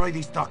 destroy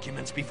these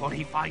documents before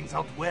he finds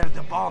out where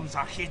the bombs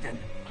are hidden.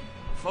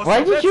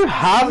 Why did you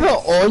have it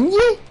on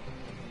you?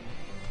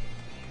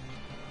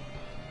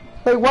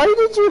 Like, why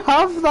did you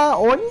have that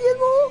on you,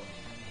 though?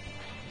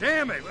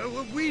 Damn it,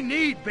 we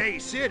need Bay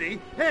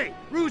City. Hey,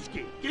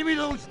 Ruski, give me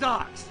those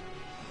docs.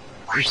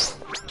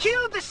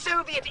 Kill the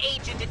Soviet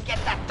agent and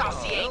get that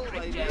dossier,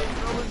 Crypto.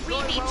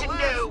 We need to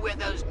know where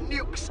those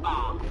nukes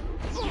are.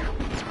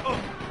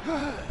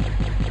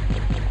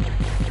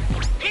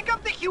 Pick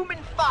up the human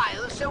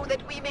file so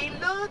that we may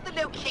learn the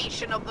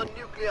location of the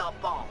nuclear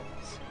bombs.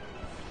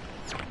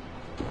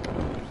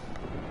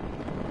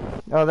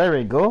 Oh, there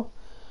we go.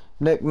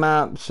 Nuke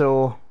map,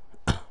 so...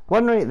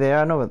 one right there,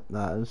 I know what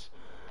that is.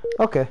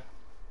 Okay.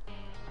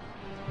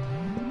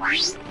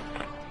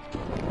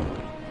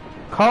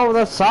 Call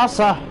the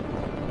saucer!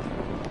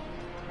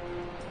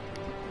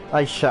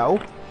 I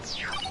shall.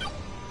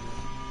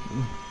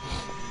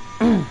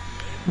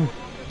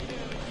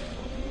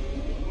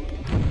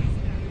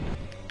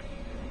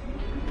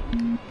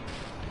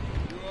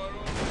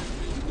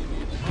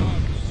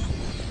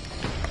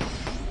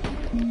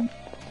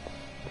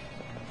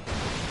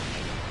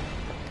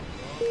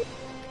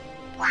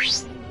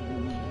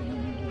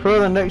 Throw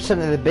the nukes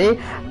into the bay.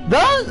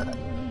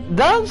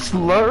 That's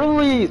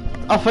literally,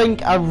 I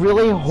think, a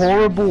really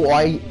horrible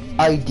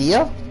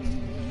idea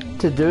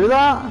to do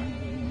that.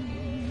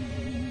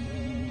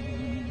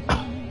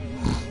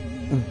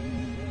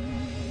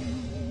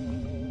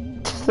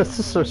 This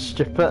is so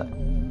stupid.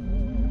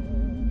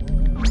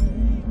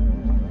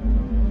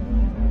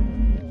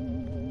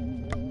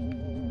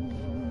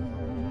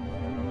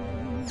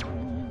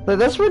 Like,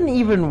 this wouldn't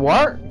even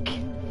work.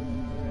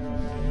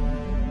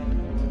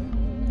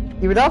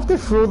 You would have to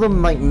throw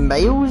them like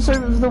miles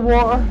out of the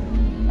water.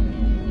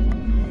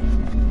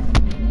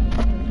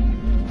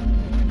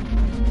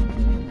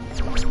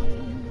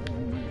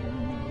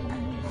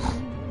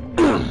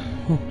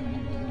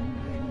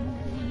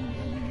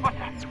 What's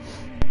that?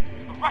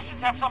 The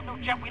Russians have some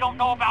new jet we don't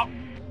know about.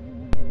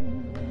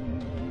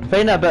 I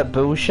find it a bit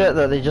bullshit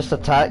that they just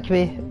attack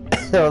me.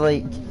 They're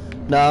like,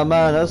 nah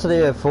man, that's an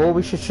UFO,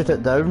 we should shoot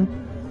it down.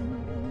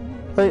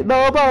 Like,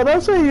 no man,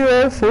 that's a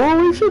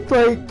UFO, we should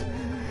like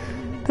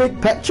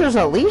take pictures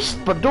at least,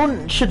 but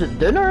don't shoot it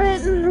down or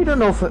anything. We don't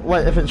know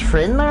if it's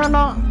friendly or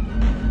not.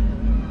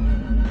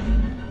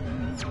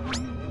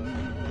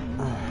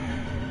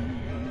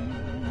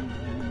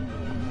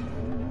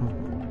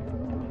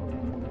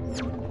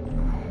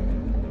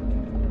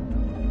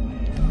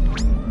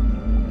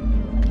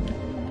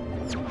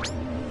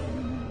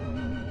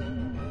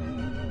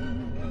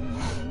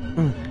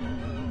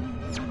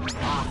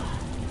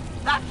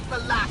 That's the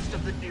last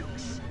of the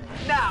nukes.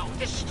 Now,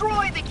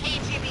 destroy the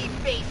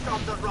KGB base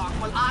on the rock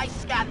while I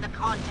scan the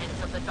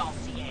contents of the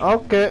dossier.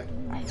 Okay.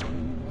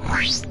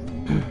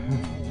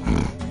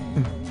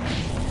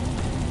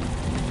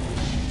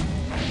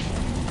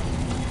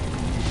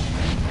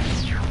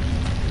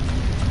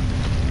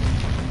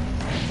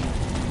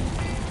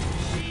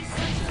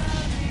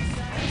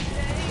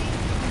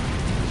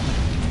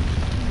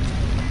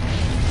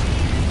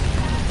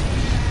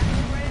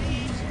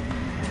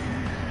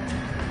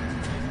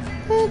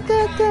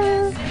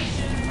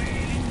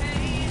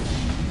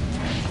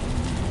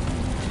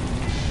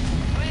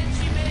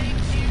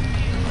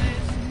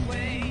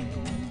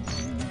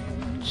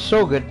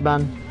 So good,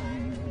 man.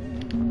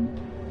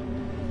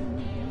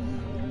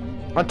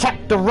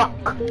 Attack the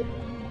rock!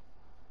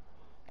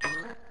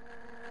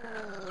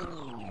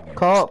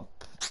 Cop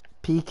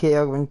PK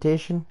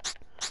augmentation.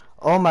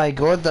 Oh my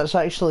god, that's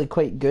actually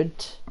quite good.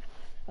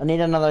 I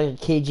need another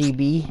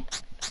KGB.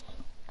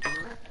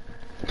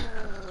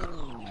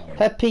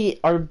 Hippie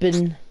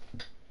urban.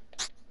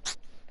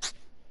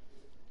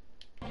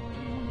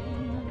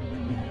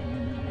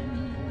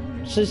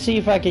 So see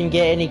if I can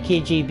get any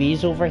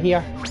KGBs over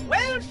here.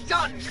 Well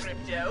done,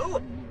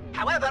 Crypto.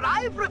 However,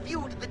 I've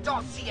reviewed the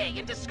dossier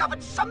and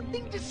discovered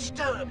something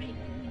disturbing.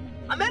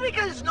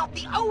 America is not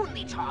the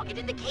only target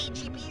in the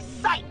KGB's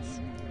sights.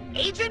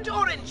 Agent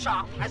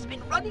Orangeoff has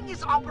been running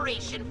his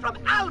operation from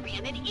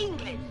Albion in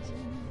England.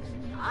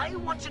 I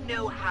want to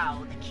know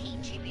how the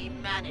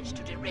KGB managed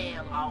to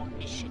derail our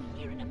mission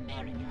here in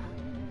America.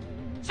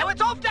 So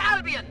it's off to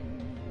Albion!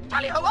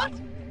 Tally-ho what?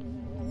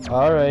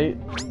 Alright.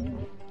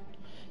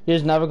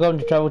 Use Navicom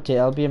to travel to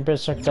Albion,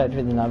 press circuit to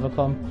activate the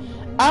Navicom.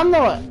 I'm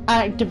not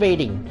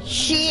activating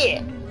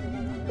shit.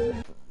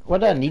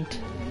 What do I need?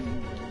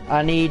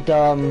 I need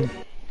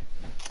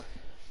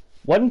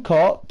one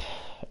cop,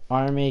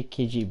 army,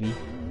 KGB.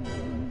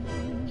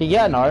 Can you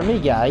get an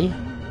army guy?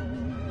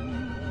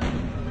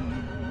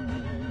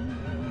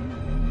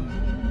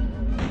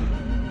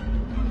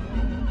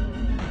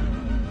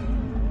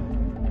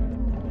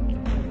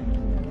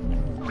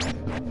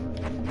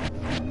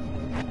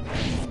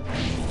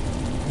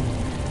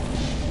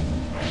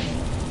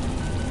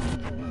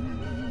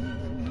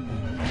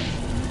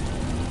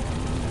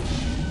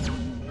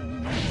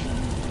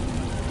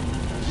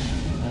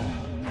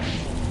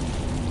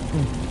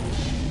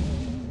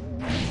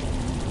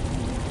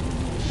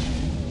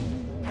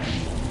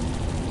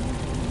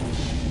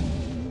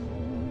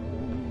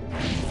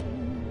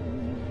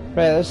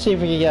 Right, let's see if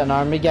we can get an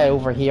army guy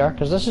over here,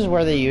 because this is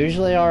where they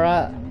usually are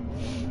at.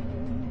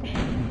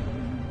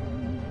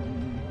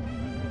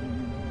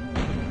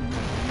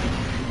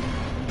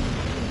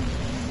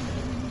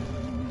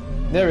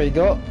 There we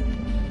go.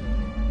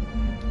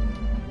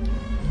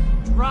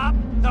 Drop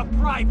the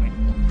private.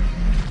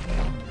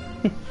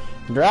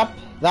 Drop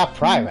the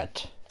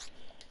private.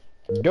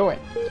 Do it.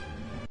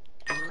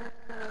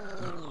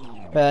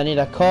 I need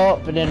a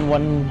cop and then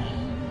one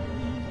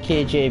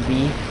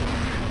KJB.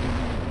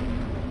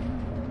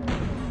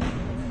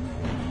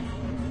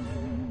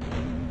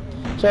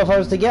 So if I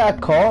was to get a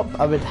cop,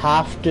 I would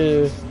have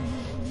to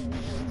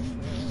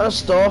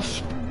first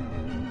off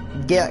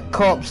get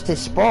cops to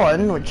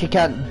spawn, which you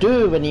can't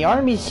do when the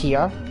army's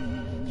here.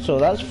 So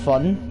that's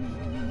fun.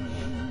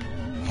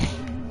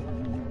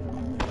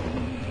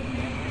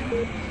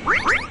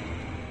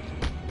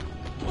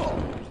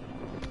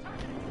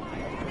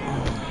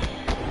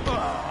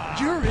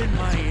 You're in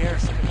my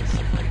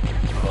airspace.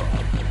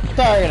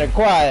 Target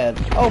acquired.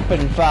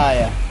 Open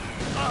fire.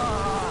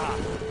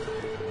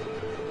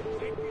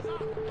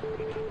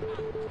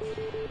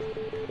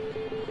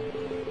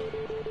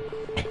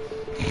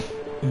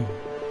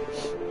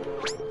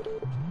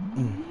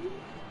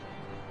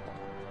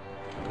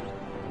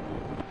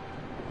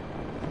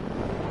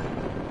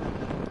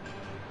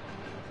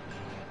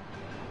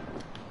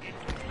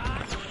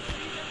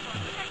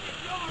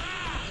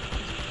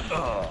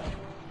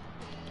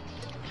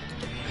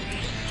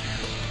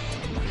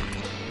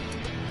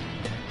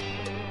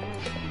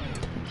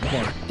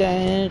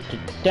 Da, da,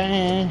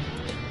 da.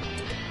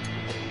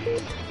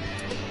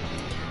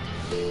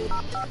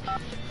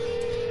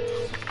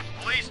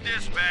 Police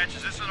dispatch,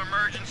 is this an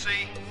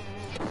emergency?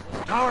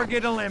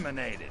 Target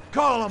eliminated.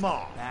 Call them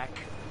off. Back.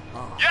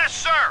 Yes,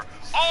 sir!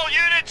 All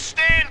units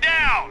stand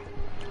down!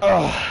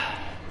 Oh.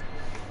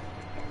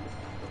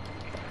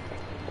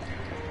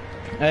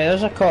 Hey,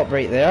 there's a cop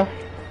right there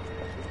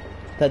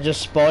that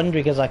just spawned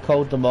because I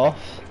called them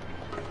off.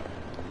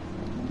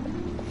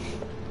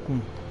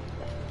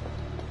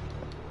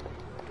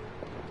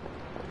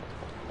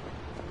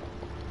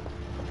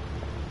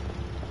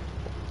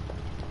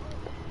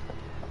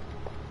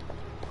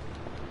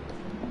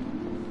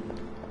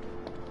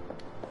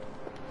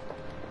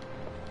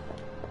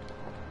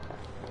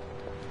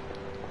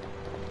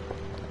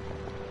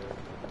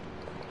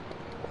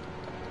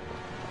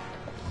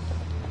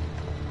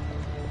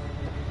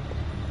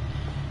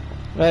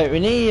 Right, we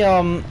need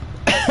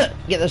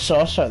get the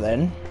saucer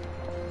then.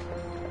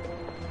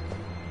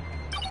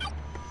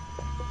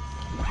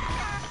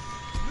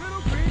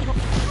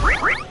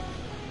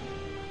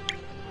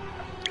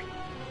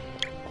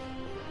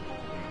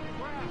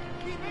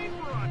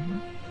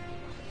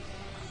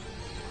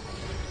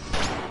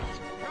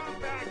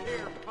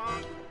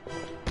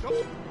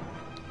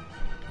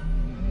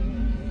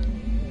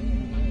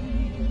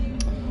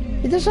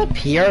 He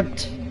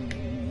disappeared.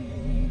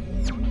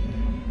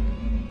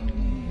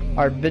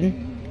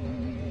 Urban.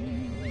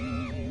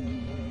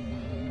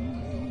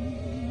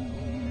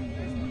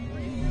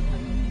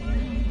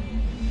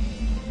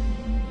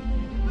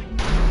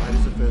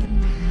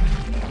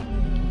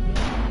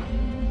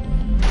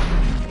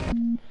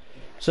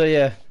 So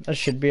yeah, that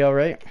should be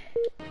alright.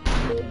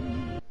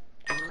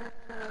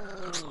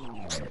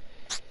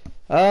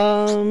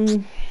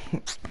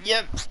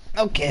 Yep,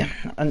 okay.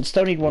 And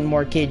still need one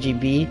more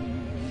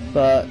KGB,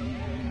 but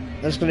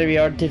that's gonna be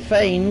hard to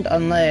find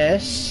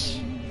unless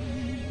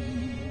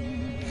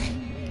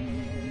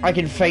I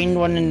can find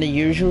one in the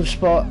usual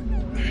spot.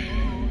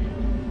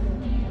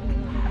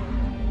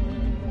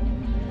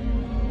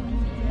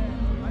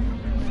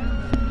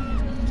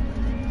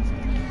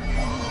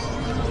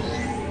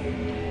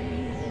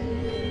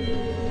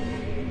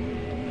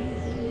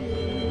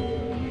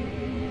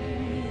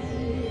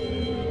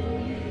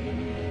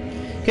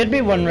 Could be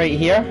one right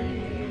here.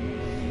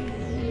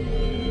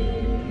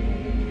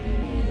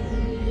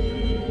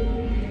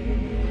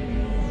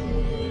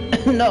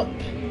 Nope.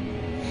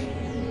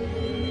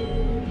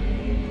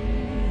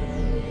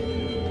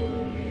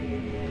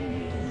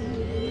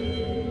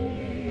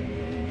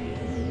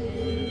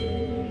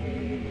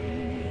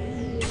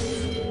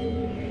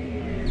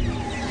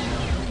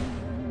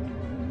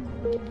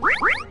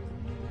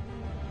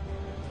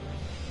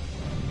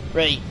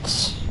 Right.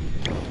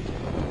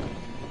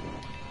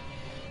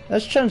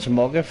 Let's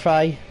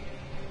transmogrify.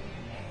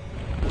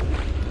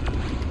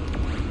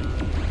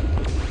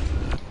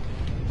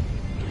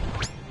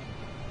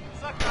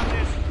 Suck on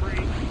this,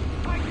 freak.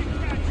 I can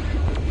catch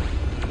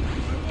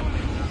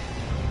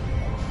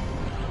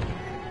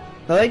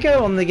you. I like how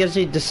it only gives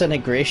you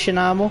disintegration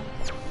ammo.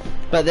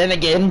 But then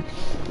again,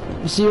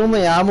 it's the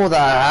only ammo that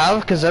I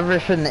have because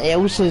everything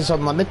else is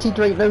unlimited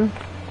right now.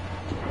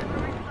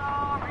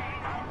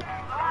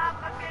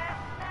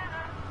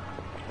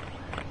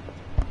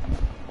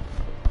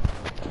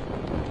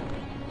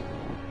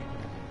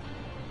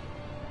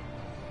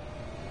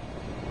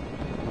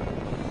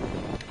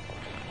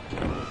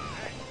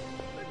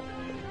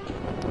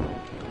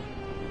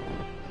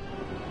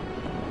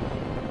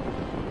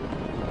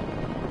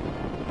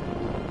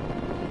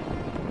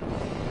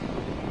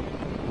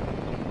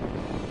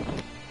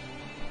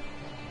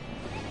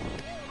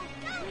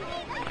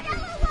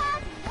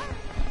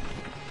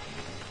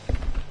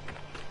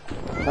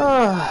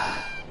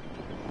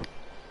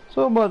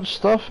 So much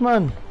stuff,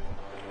 man.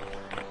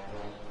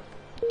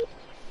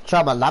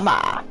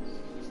 Trabalama.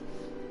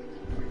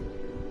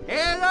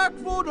 Herlock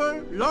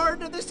Voodoo,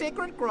 Lord of the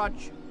Sacred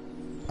Crotch.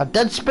 I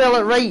did spell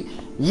it right.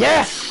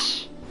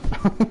 Yes.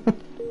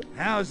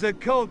 How's the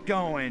cult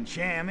going,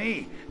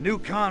 Chammy? New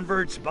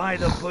converts by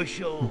the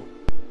bushel.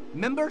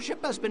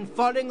 Membership has been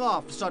falling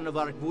off, son of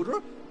Ark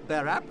Voodoo.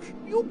 Perhaps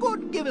you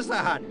could give us a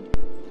hand.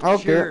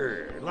 Okay.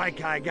 Sure,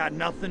 like I got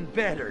nothing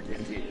better to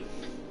do.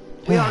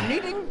 We are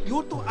needing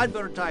you to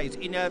advertise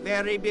in a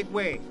very big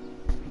way.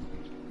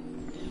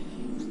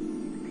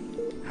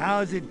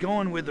 How's it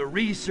going with the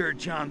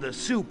research on the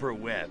super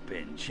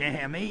weapon,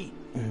 Chammy?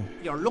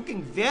 You're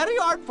looking very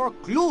hard for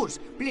clues.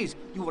 Please,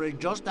 you will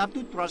just have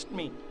to trust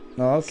me.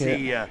 Okay.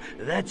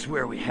 See, that's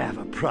where we have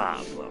a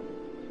problem.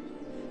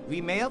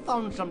 We may have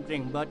found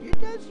something, but it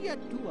has yet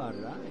to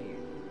arrive.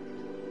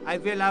 I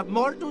will have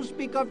more to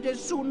speak of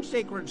this soon,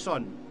 Sacred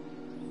Son.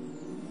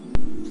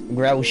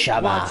 Grow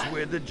Shabba. What's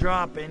with the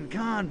drop in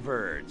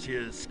converts?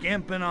 You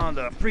skimping on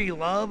the free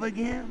love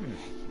again?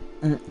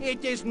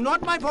 It is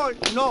not my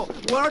fault. No,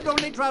 word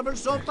only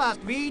travels so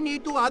fast. We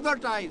need to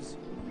advertise.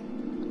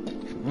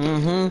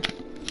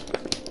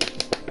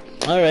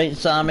 Alright,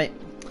 Sammy.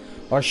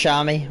 Or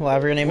Shami,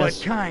 whatever your name What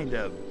is. kind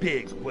of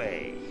big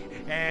way?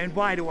 And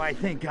why do I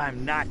think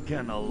I'm not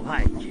gonna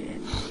like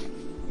it?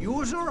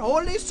 Use your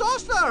holy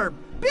saucer.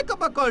 Pick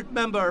up a cult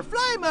member.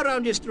 Fly him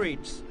around the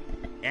streets.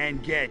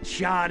 And get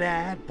shot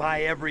at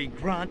by every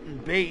grunt in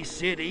Bay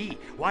City?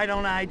 Why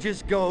don't I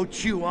just go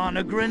chew on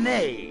a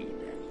grenade?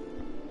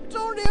 It's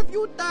only a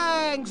few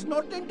tanks.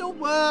 Nothing to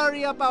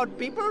worry about.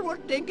 People will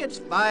think it's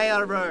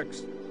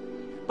fireworks.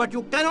 But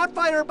you cannot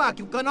fire back.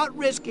 You cannot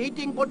risk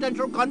hitting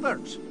potential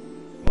converts.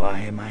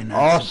 Why am I not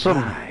Awesome.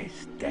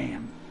 surprised,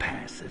 damn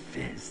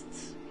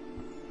pacifists?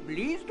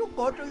 Please to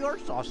go to your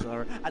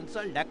saucer and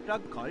select a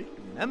cult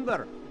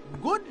member.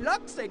 Good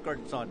luck,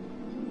 Sacred Son.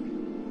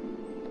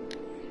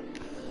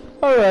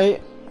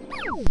 Alright.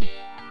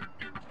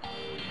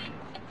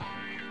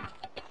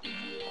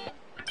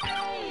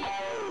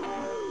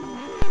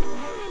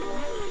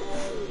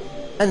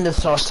 And the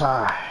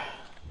saucer.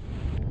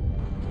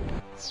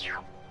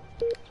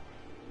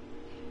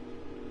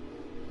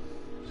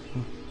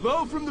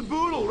 Low from the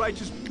boodle,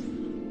 righteous.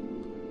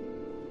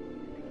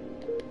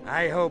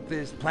 I hope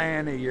this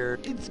plan of yours...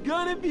 It's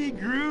gonna be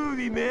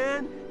groovy,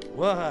 man.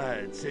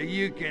 What, so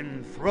you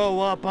can throw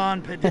up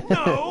on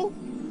No!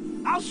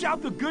 I'll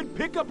shout the good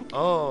pickup.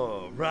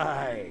 Oh,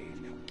 right.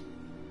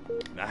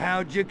 Now,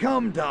 how'd you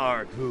come to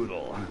Ark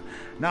Voodle?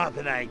 Not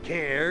that I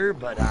care,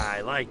 but I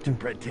like to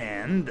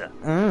pretend.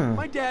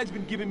 My dad's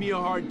been giving me a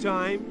hard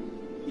time.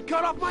 He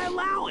cut off my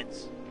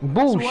allowance.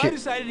 Bullshit. So I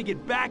decided to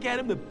get back at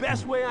him the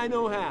best way I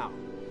know how.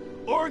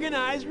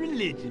 Organized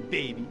religion,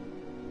 baby.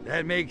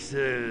 That makes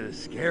a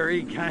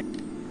scary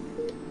kind...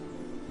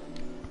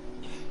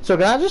 So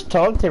can I just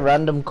talk to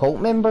random cult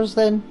members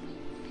then?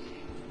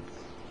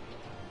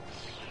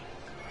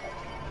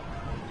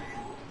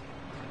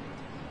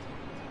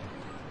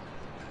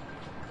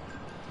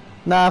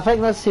 Nah, I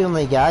think that's the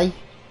only guy.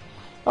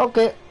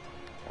 Okay.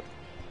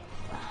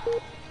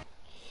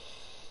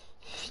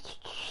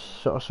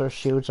 Sorcerer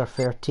shields are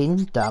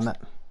 13, damn it.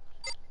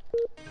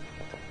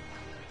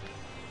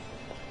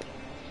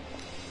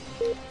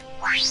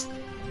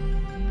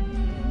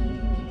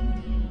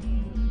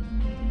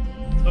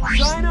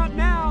 Sign up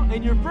now,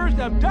 and your first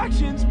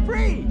abduction's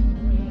free.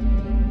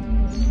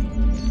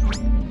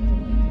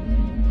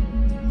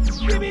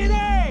 Give me an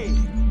A!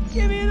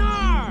 Give me an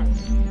R!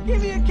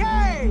 Give me a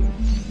K!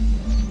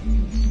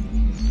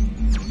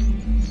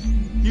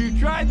 You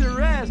tried the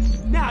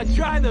rest, now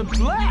try the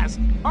blast!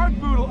 Ark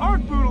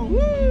Voodle,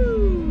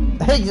 woo!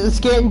 Hey, it's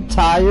getting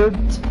tired.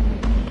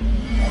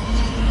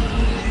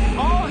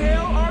 All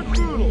hail Ark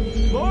Voodle,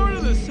 Lord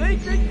of the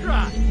Sacred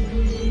Crotch!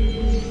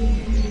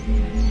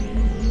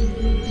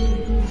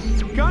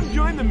 Come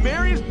join the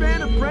merriest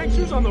band of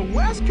pranksters on the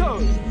West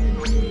Coast!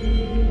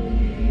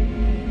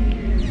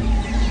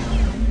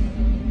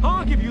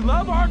 Honk if you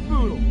love Ark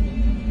Voodle!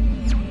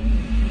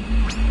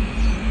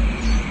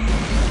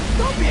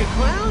 Don't be a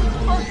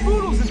clown. Art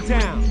Boodle's in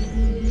town.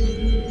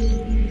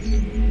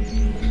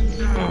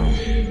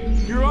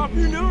 You're off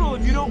your noodle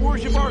if you don't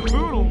worship Art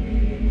Boodle.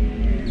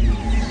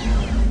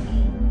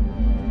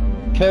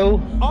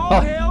 Cool.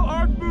 All hail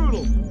Art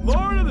Boodle,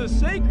 Lord of the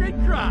Sacred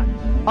Crotch.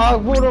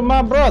 Art Boodle,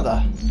 my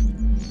brother.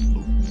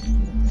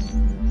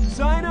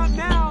 Sign up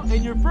now,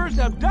 and your first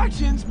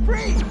abduction's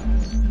free.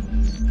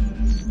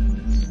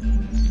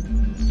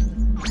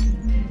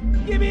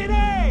 Give me an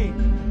A.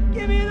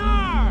 Give me an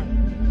R.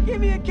 Give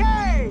me a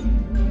K.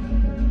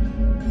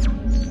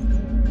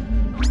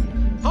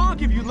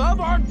 Honk if you love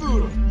Art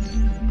Boodle.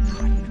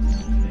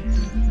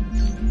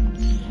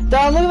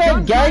 Damn, look at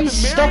that guy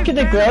stuck in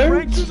the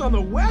ground. On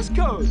the West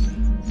Coast.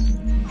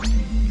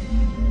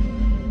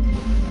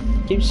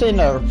 Keep saying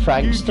they're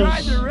pranksters. You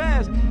tried the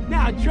rest,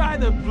 now try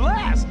the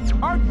blast.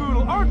 Art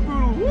Boodle,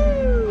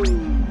 woo!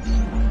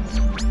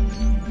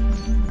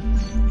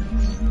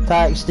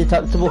 Tax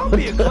deductible Don't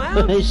be a clown.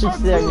 donations Art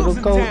to the Boodle's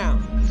in agriculture. town.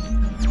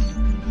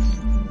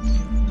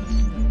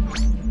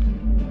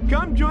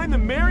 Come join the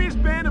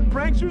merriest band of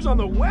pranksters on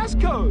the West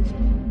Coast.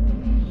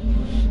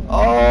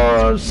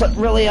 Oh, it's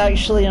really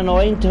actually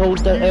annoying to hold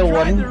the You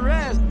tried the L1.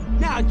 rest,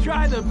 now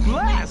try the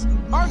blast.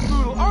 Art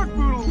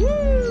Boodle,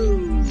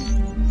 woo!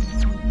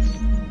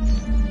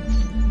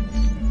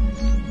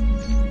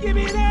 Give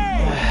me an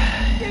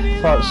A. Give me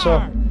an Thought R. so.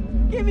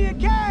 Give me a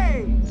K.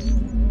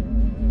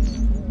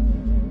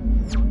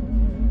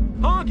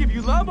 Honk if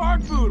you love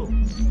Art Boodle.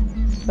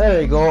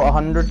 There you go,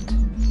 100.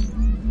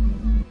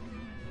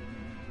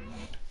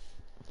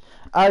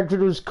 Art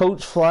Boodle's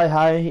coach fly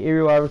high,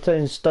 aerial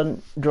advertising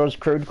stunt draws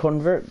crowd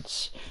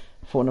converts.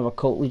 Phone of a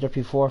cult leader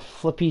before.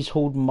 Flippies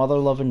hold mother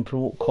love and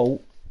promote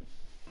cult.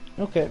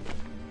 Okay.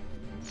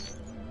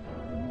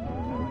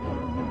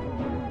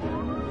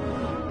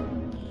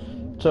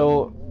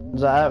 So,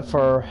 is that it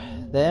for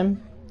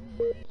them?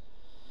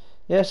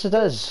 Yes, it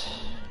is.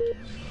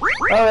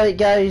 Alright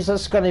guys,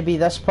 that's going to be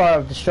this part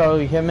of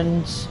Destroy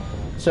Humans.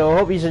 So, I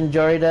hope you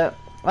enjoyed it.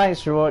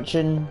 Thanks for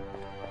watching.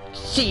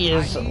 See you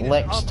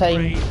next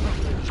time.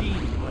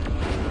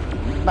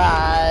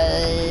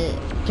 Bye.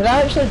 Can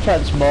I actually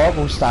transmog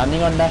while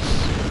standing on this?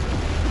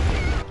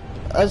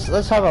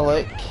 Let's have a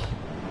look.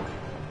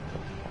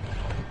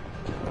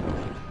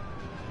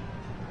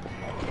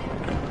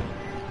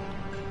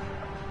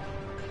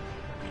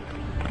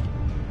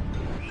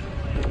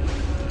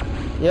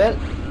 Yeah.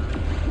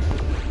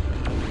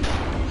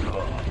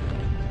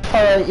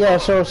 Alright, yeah,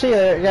 so see you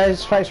later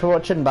guys, thanks for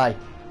watching, bye.